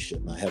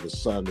collaboration. I have a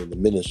son in the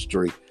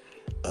ministry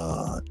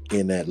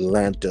in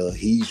Atlanta.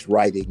 He's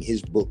writing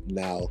his book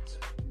now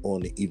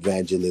on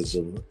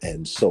evangelism.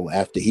 And so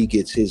after he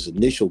gets his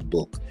initial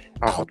book,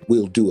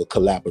 we'll do a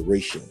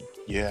collaboration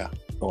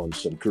on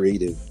some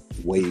creative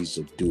ways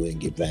of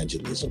doing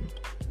evangelism.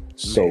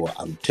 So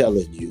I'm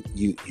telling you,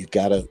 you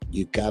gotta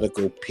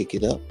go pick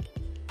it up.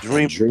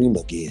 Dream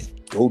again.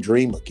 Go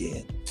dream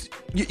again.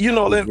 You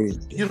know,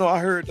 I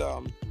heard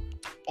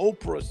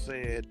Oprah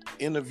said,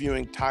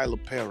 interviewing Tyler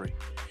Perry.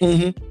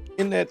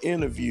 In that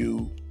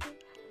interview,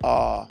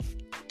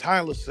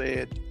 Tyler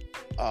said,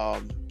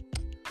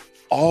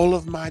 all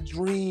of my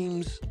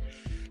dreams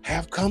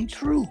have come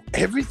true.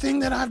 Everything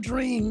that I've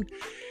dreamed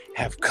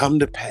have come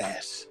to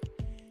pass.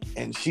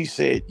 And she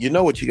said, you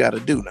know what you got to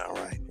do now,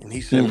 right? And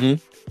he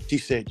said, she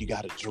said, you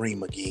got to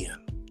dream again.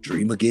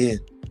 Dream again.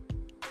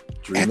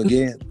 Dream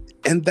again.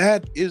 And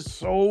that is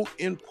so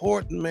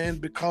important, man,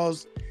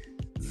 because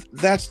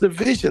that's the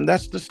vision.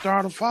 That's the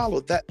star to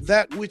follow.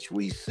 That which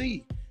we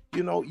see.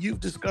 You've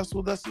discussed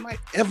with us tonight.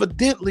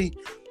 Evidently,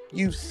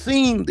 you've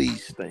seen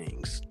these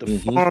things. The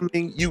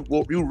farming. You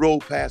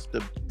rode past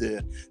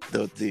the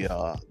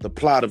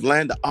plot of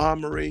land, the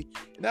armory,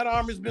 and that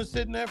armory's been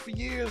sitting there for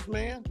years,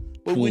 man.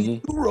 But when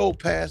you rode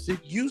past it,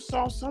 you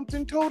saw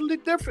something totally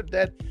different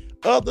that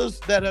others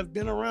that have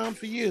been around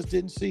for years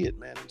didn't see it,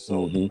 man. And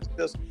so it's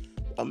just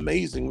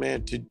amazing,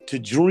 man, to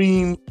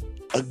dream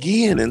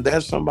again. And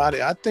there's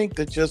somebody, I think,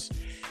 that just,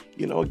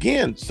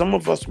 again, some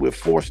of us, we're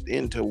forced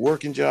into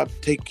working jobs,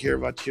 taking care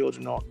of our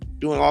children,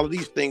 doing all of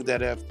these things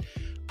that have,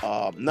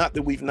 not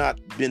that we've not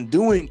been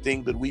doing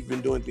things, but we've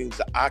been doing things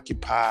to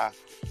occupy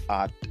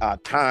our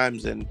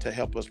times and to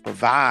help us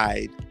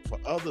provide for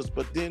others.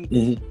 But then,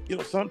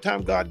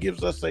 sometimes God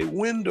gives us a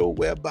window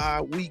whereby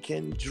we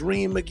can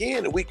dream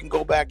again, and we can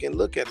go back and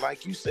look at,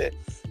 like you said,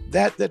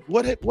 that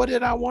what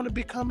did I want to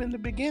become in the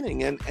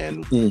beginning, and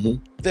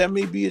there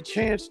may be a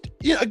chance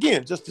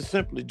again, just to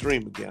simply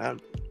dream again. I'm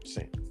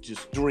saying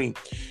just dream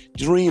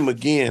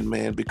again,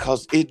 man,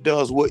 because it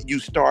does what you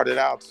started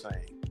out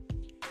saying.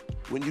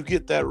 When you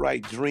get that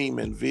right dream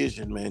and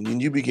vision, man,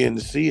 and you begin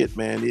to see it,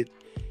 man,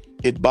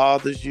 it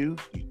bothers you.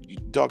 You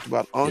talked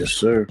about unction. Yes,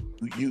 sir.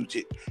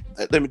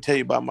 Let me tell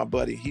you about my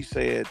buddy. He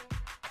said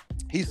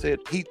he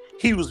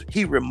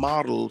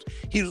remodeled.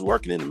 He was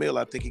working in the mill.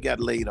 I think he got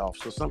laid off.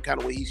 So some kind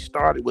of way he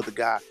started with a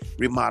guy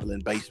remodeling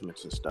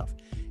basements and stuff.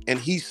 And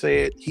he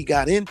said he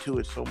got into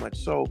it so much.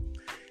 So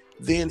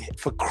then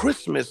for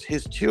Christmas,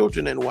 his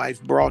children and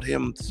wife brought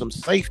him some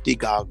safety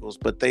goggles,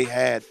 but they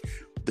had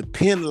the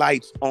pin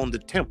lights on the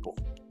temple.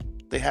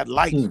 They had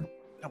lights on the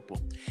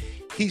temple.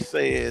 He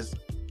says,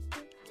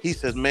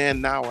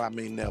 man, now I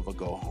may never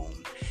go home.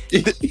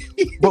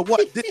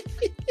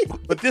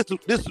 But this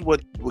is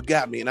what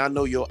got me, and I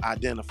know you'll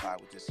identify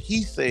with this.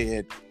 He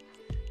said,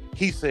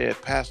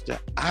 Pastor,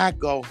 I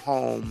go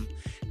home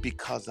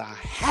because I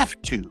have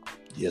to.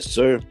 Yes,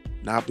 sir.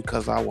 Not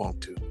because I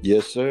want to.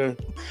 Yes, sir.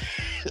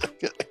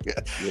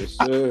 Yes,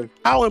 sir.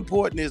 How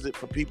important is it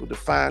for people to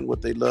find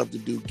what they love to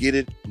do, get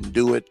it, and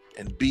do it,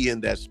 and be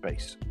in that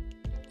space?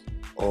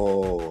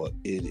 Oh,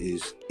 it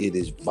is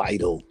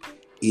vital.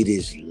 It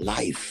is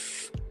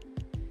life.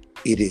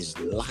 It is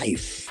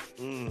life.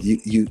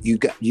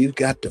 You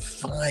got to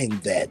find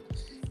that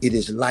it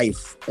is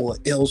life, or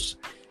else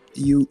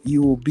you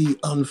will be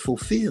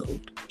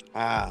unfulfilled.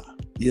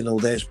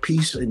 There's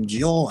peace and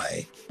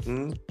joy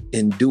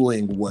in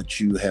doing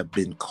what you have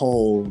been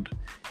called,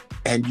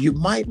 and you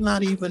might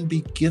not even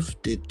be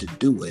gifted to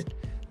do it,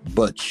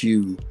 but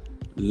you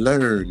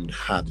learn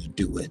how to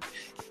do it.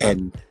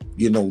 And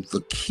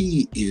the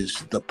key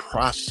is the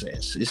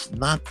process. It's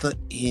not the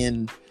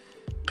end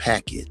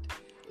packet.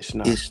 It's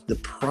not. It's the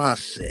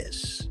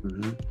process.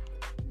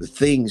 The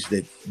things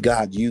that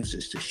God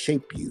uses to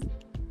shape you.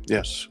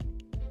 Yes.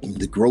 And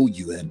to grow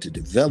you and to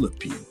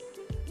develop you.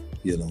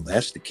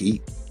 That's the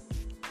key.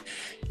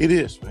 It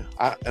is, man.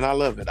 I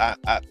love it.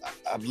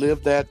 I've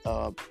lived that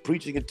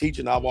preaching and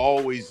teaching. I've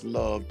always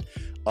loved.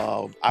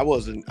 I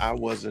wasn't.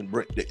 Pastor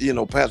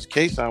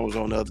Kason was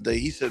on the other day.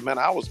 He said, "Man,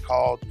 I was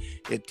called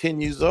at 10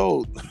 years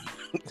old."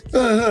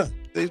 They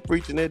was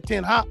preaching at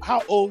 10.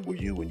 How old were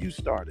you when you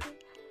started?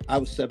 I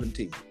was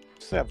 17.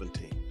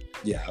 17.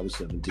 Yeah, I was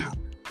 17.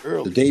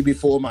 Early. The day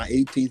before my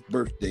 18th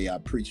birthday, I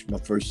preached my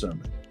first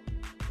sermon.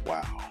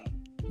 Wow.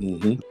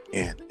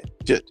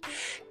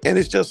 And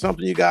it's just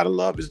something you gotta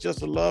love. It's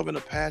just a love and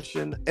a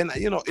passion. And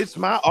it's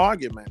my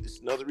argument. It's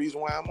another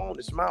reason why I'm on.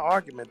 It's my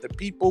argument that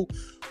people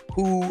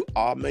who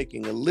are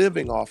making a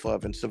living off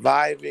of and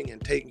surviving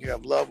and taking care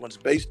of loved ones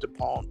based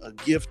upon a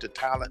gift, a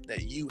talent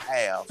that you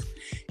have,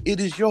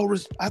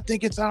 I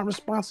think it's our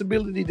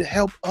responsibility to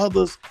help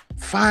others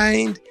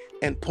find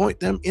and point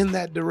them in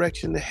that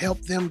direction, to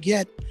help them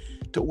get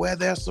to where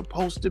they're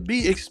supposed to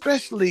be,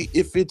 especially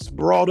if it's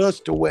brought us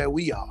to where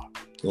we are.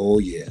 Oh,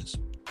 yes.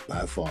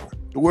 By far.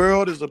 The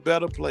world is a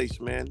better place,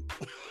 man.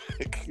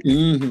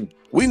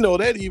 We know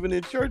that even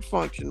in church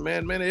function,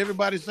 man.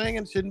 Everybody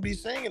singing shouldn't be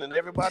singing, and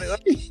everybody.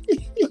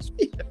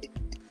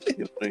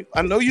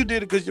 I know you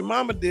did it because your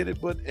mama did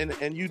it, but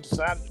and you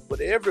decided, but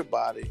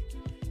everybody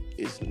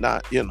is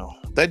not.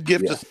 That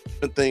gift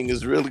of thing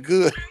is really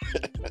good.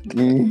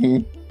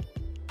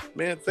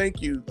 Man,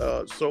 thank you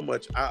so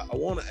much. I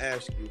want to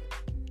ask you,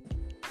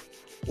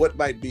 what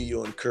might be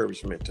your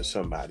encouragement to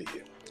somebody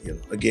here?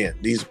 Again,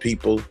 these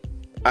people.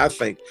 I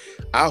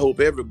hope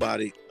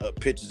everybody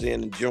pitches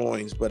in and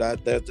joins, but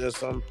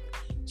there's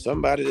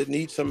somebody that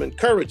needs some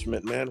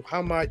encouragement, man.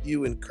 How might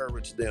you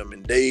encourage them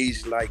in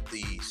days like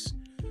these?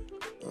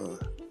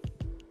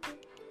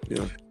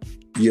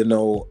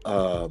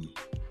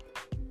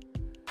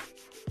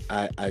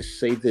 I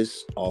say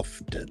this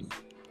often.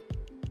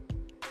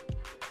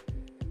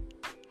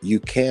 You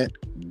can't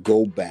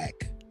go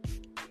back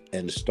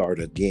and start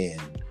again,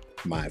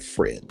 my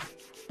friend.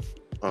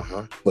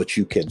 But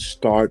you can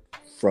start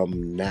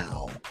from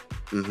now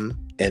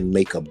and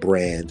make a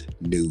brand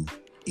new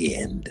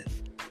end.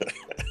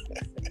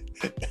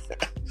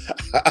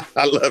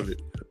 I love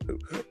it.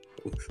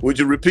 Would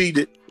you repeat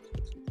it?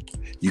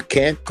 You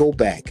can't go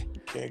back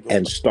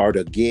and start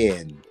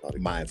again,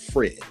 my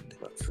friend.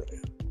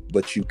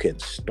 But you can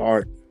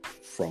start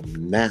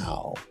from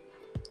now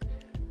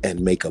and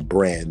make a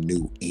brand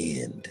new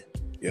end.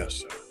 Yes,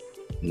 sir.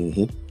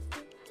 Mm-hmm.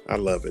 I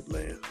love it,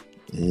 man.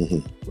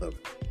 Mm-hmm. Love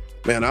it.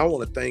 Man, I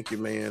want to thank you,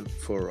 man,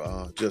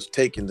 for just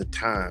taking the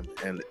time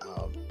and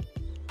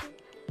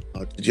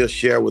to just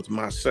share with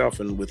myself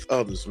and with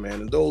others,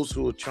 man. And those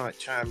who will chime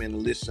in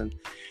and listen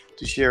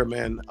to share,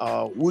 man,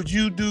 would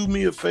you do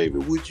me a favor?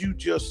 Would you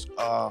just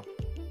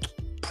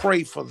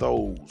pray for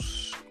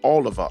those,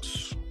 all of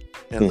us,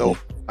 and those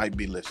who might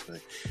be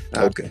listening?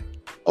 Okay.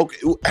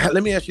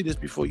 Let me ask you this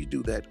before you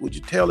do that. Would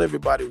you tell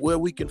everybody where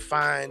we can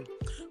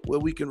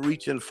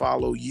reach and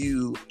follow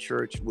you,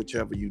 church,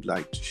 whichever you'd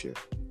like to share?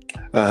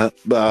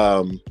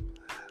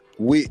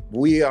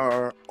 We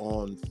are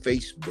on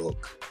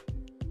Facebook,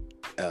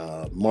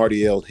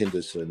 Marty L.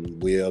 Henderson.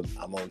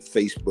 I'm on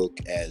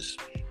Facebook as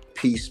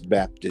Peace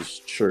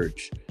Baptist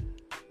Church.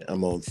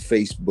 I'm on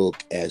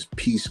Facebook as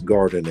Peace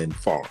Garden and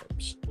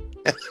Farms.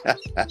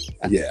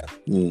 Yeah.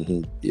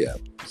 Mm-hmm. Yeah.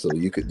 So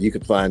you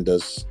could find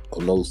us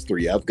on those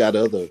three. I've got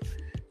other,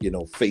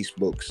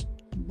 Facebooks,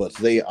 but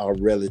they are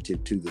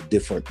relative to the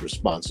different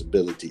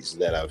responsibilities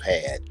that I've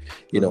had.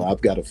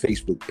 I've got a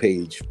Facebook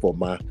page for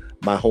my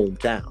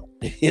hometown,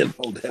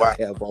 that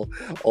I have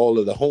all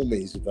of the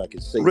homies, if I can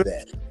say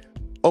that.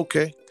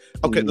 Okay.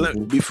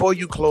 Before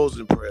you close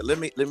in prayer, let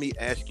me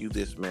ask you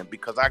this, man,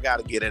 because I got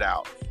to get it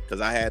out,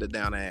 because I had it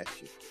down to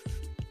ask you.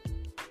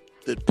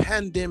 The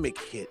pandemic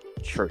hit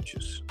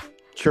churches.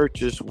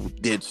 Churches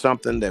did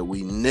something that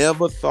we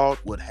never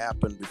thought would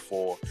happen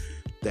before,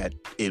 that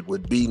it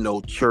would be no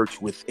church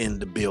within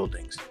the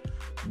buildings.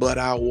 But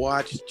I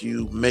watched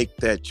you make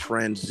that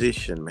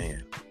transition,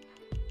 man.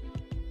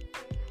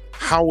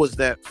 How was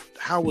that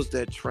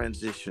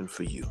transition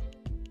for you?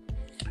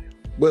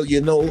 Well,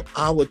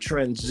 our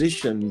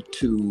transition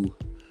to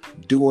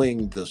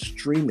doing the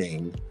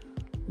streaming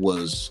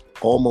was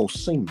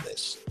almost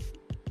seamless.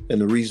 And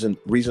the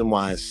reason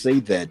why I say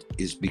that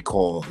is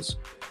because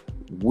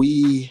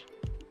we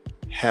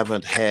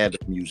haven't had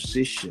a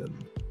musician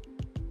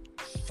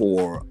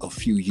for a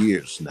few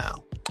years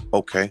now.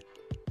 Okay.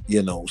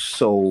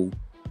 So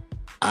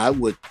I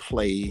would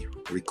play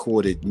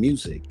recorded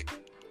music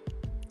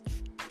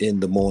in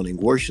the morning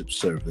worship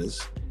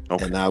service.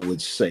 Okay. And I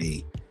would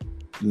say,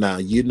 now,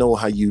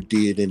 how you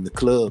did in the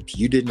clubs,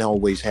 you didn't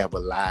always have a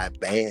live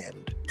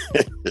band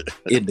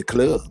in the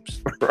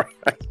clubs. Right.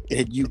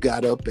 And you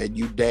got up and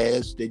you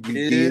danced and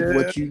you did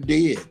what you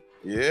did.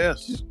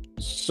 Yes.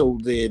 So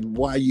then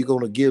why are you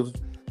going to give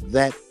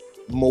that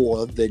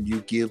more than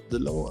you give the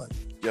Lord?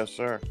 Yes,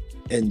 sir.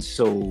 And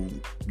so,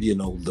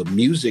 the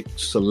music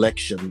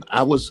selection,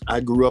 I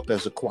grew up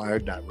as a choir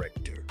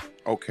director.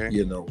 Okay.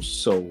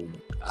 So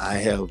I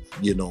have,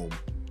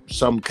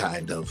 some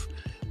kind of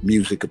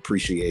music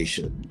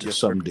appreciation to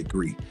some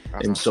degree.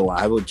 And so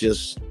I would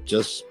just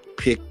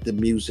pick the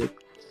music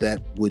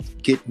that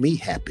would get me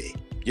happy.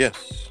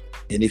 Yes.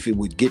 And if it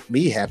would get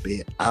me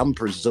happy, I'm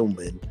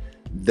presuming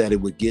that it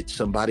would get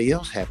somebody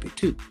else happy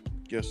too.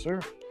 Yes,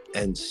 sir.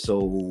 And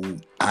so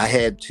I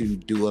had to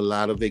do a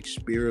lot of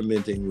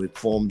experimenting with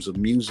forms of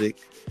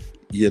music,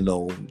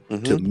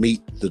 to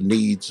meet the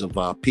needs of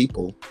our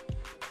people.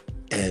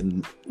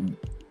 And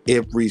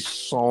every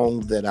song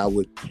that I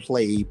would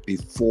play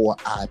before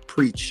I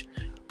preach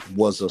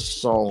was a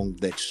song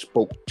that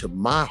spoke to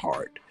my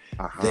heart,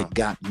 that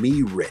got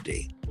me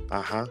ready.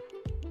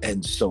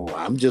 And so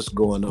I'm just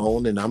going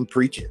on and I'm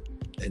preaching.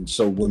 And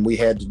so when we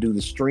had to do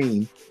the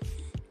stream,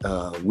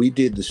 we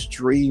did the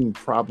stream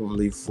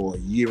probably for a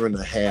year and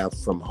a half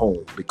from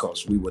home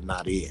because we were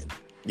not in.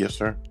 Yes,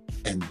 sir.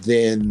 And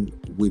then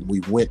when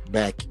we went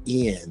back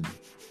in,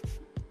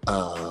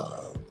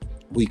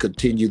 we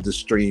continued the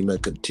stream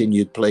and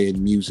continued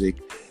playing music.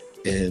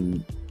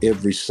 And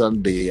every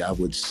Sunday I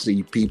would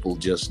see people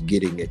just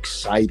getting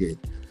excited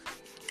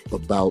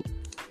about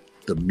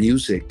the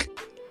music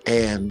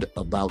and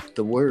about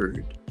the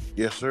word.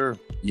 Yes, sir.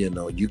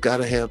 You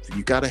gotta have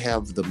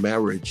the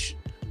marriage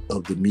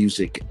of the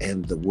music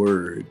and the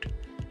word.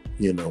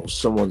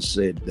 Someone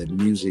said that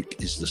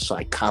music is the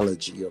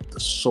psychology of the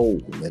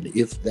soul. And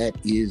if that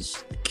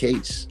is the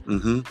case,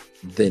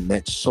 then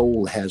that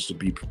soul has to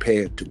be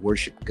prepared to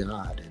worship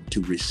God and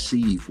to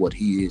receive what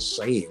he is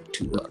saying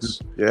to us.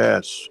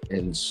 Yes.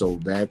 And so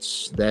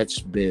that's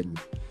been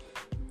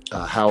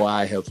how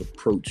I have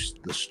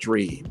approached the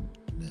stream.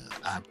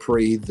 I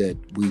pray that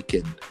we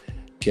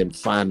can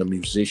find a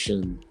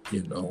musician,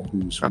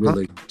 who's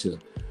willing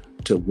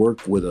to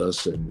work with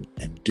us and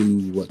do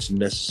what's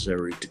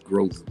necessary to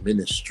grow the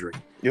ministry.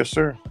 Yes,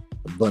 sir.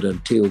 But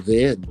until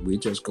then, we're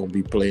just going to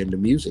be playing the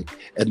music.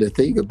 And the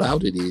thing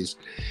about it is,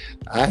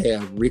 I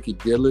have Ricky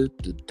Dillard,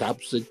 the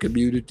Thompson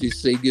Community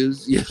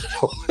Singers,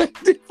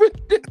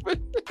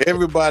 different.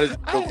 Everybody's.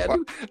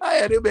 I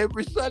had him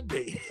every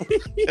Sunday.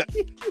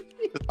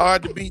 It's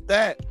hard to beat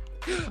that.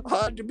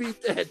 Hard to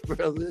beat that,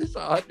 brother. It's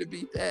hard to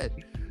beat that.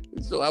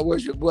 So I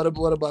worship one of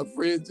my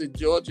friends in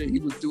Georgia. He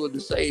was doing the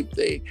same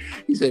thing.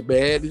 He said,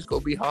 "Man, it's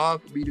gonna be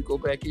hard for me to go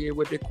back in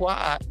with the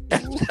choir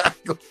after I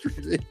go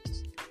through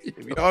this."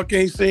 If y'all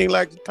can't sing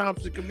like the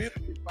Thompson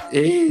community.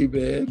 Hey,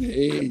 man.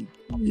 Hey.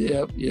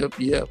 Yep.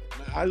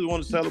 I just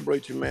want to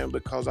celebrate you, man,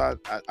 because I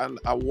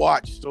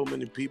watched so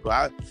many people.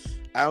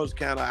 I was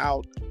kind of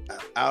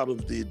out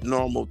of the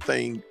normal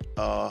thing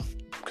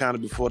kind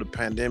of before the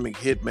pandemic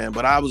hit, man.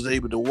 But I was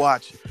able to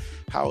watch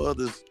how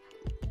others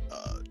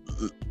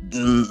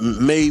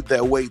made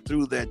their way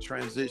through that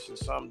transition,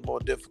 some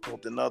more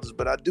difficult than others.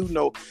 But I do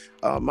know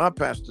my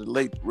pastor,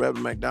 late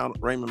Reverend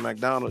Raymond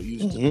McDonald,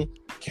 used to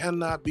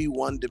cannot be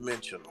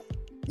one-dimensional.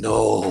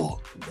 No.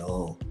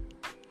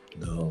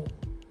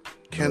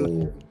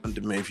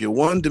 If you're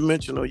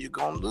one-dimensional, you're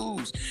gonna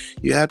lose.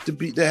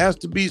 There has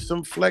to be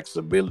some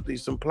flexibility,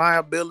 some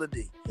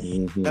pliability.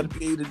 Mm-hmm. Got to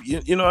be able to,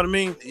 you know what I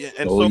mean?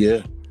 And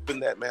in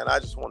that, man, I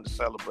just wanted to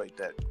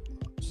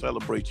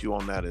celebrate you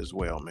on that as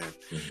well, man.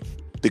 Mm-hmm.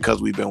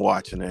 Because we've been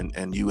watching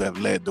and you have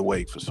led the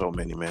way for so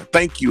many, man.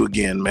 Thank you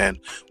again, man.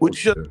 Would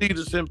you just lead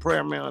us in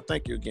prayer, man?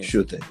 Thank you again.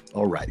 Sure thing.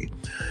 All righty.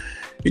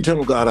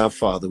 Eternal God, our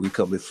Father, we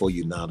come before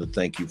you now to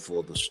thank you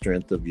for the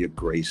strength of your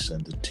grace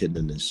and the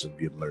tenderness of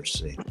your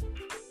mercy,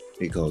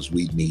 because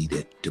we need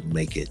it to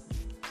make it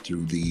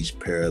through these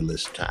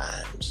perilous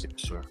times.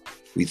 Yes, sir.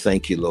 We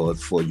thank you, Lord,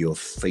 for your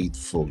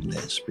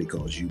faithfulness,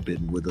 because you've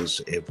been with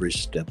us every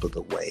step of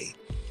the way.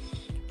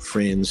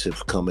 Friends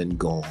have come and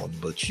gone,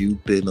 but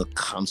you've been a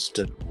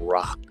constant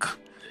rock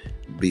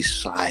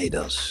beside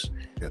us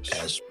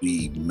as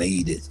we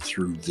made it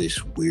through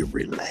this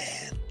weary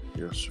land.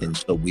 Yes, sir. And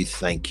so we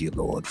thank you,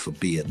 Lord, for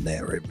being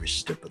there every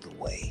step of the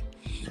way.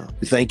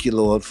 We thank you,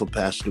 Lord, for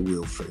Pastor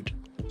Wilford.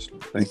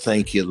 We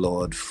thank you,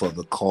 Lord, for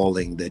the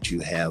calling that you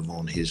have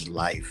on his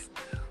life,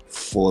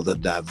 for the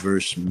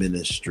diverse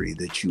ministry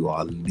that you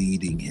are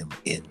leading him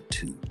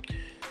into.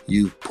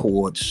 You've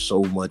poured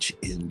so much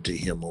into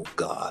him, oh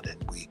God,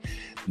 and we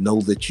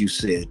know that you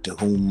said, to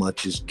whom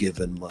much is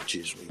given, much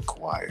is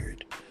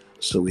required.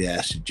 So we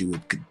ask that you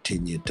would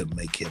continue to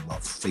make him a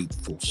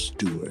faithful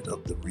steward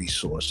of the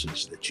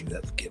resources that you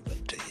have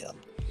given to him.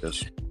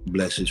 Yes.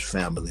 Bless his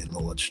family,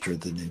 Lord.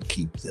 Strengthen and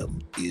keep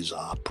them is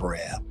our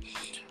prayer.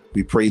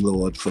 We pray,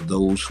 Lord, for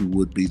those who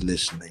would be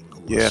listening,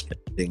 who are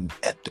standing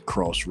at the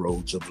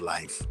crossroads of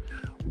life,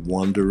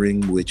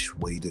 wondering which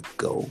way to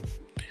go.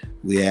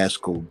 We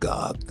ask, oh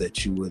God,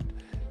 that you would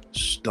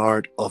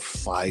start a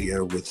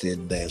fire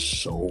within their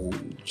souls.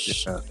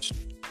 Yes.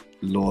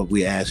 Lord,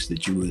 we ask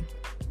that you would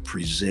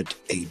present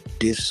a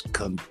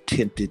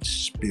discontented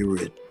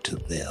spirit to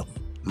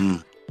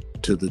them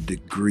to the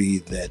degree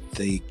that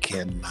they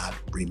cannot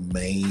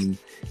remain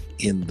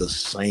in the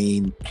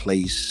same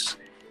place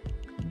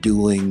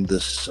doing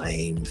the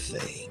same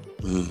thing.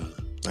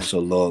 So,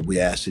 Lord, we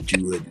ask that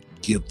you would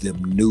give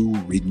them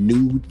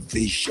renewed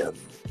vision,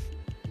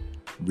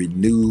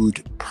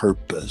 renewed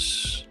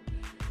purpose,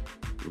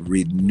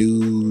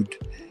 renewed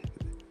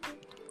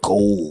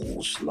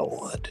goals,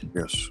 Lord.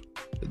 Yes.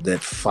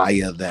 That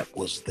fire that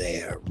was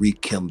there,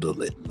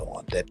 rekindle it,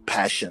 Lord. That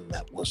passion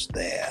that was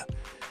there,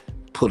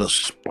 put a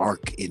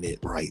spark in it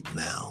right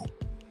now.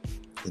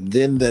 And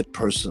then that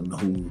person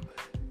who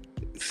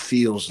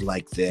feels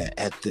like they're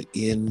at the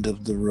end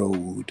of the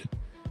road,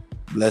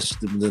 bless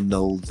them to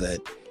know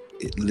that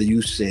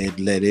you said,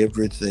 let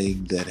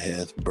everything that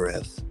hath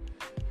breath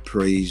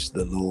praise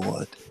the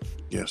Lord.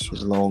 Yes.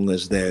 As long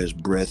as there's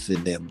breath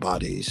in their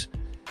bodies,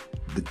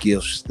 the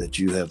gifts that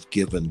you have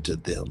given to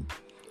them,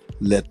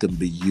 let them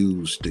be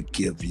used to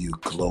give you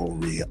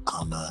glory,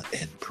 honor,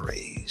 and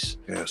praise.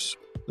 Yes.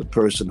 The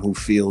person who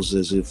feels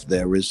as if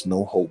there is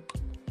no hope,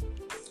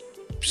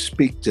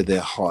 speak to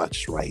their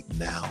hearts right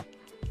now.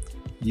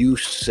 You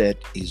set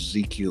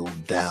Ezekiel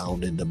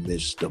down in the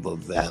midst of a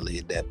valley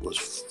that was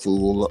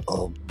full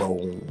of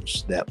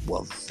bones that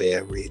were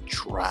very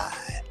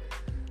dry.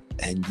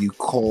 And you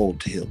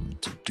called him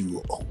to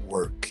do a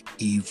work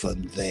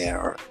even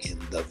there in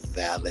the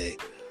valley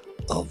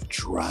of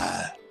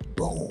dry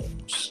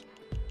bones.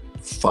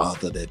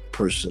 Father, that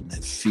person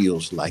that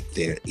feels like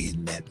they're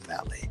in that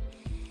valley,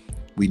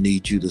 we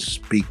need you to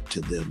speak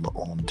to them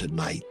on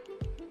tonight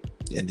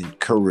and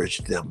encourage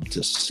them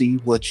to see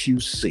what you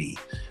see,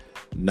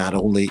 not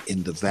only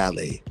in the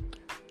valley,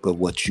 but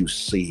what you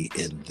see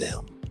in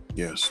them.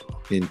 Yes.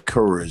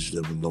 Encourage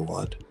them,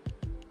 Lord,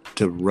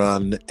 to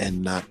run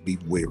and not be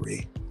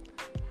weary,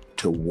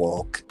 to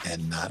walk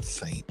and not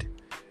faint.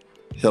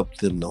 Help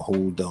them to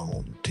hold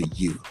on to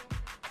you,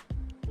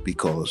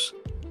 because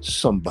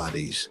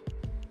somebody's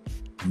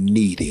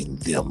needing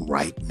them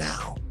right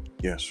now.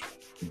 Yes.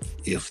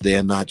 If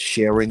they're not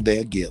sharing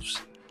their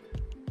gifts,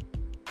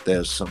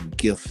 there's some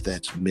gift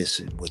that's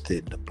missing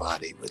within the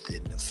body,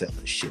 within the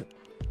fellowship.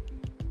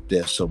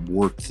 There's some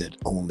work that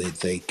only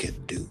they can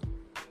do.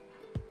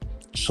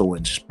 So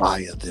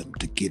inspire them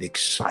to get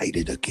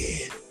excited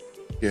again.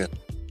 Yeah.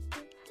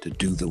 To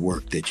do the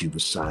work that you've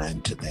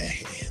assigned to their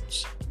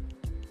hands.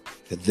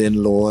 And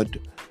then,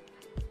 Lord,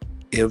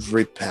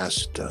 every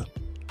pastor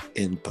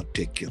in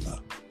particular,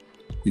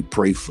 We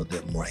pray for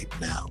them right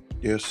now.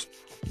 Yes.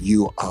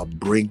 You are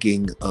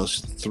bringing us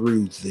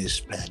through this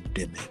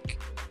pandemic.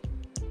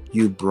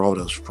 You brought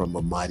us from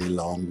a mighty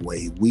long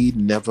way. We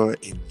never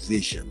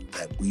envisioned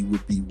that we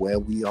would be where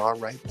we are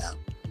right now.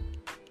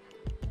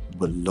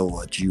 But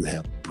Lord, you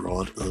have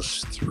brought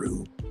us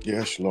through.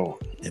 Yes,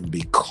 Lord. And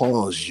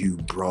because you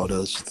brought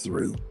us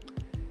through,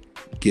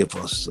 give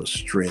us the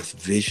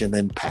strength, vision,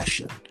 and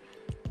passion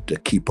to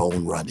keep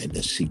on running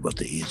and see what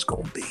the end's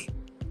going to be.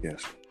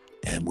 Yes.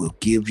 And we'll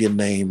give your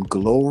name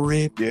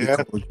glory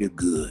because you're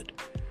good.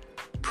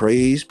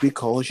 Praise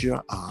because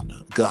you're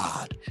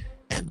God,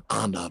 and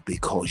honor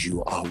because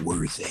you are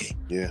worthy.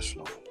 Yes,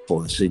 Lord.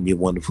 For it's in your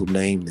wonderful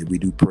name that we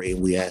do pray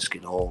and we ask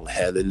it all.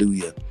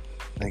 Hallelujah.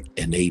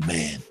 And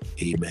amen.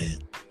 Amen.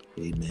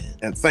 Amen.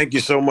 And thank you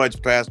so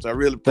much, Pastor. I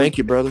really thank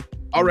you, brother.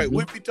 All right,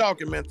 we'll be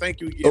talking, man.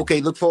 Thank you again.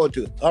 Okay, look forward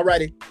to it. All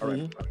righty. All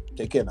right.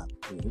 Take care now.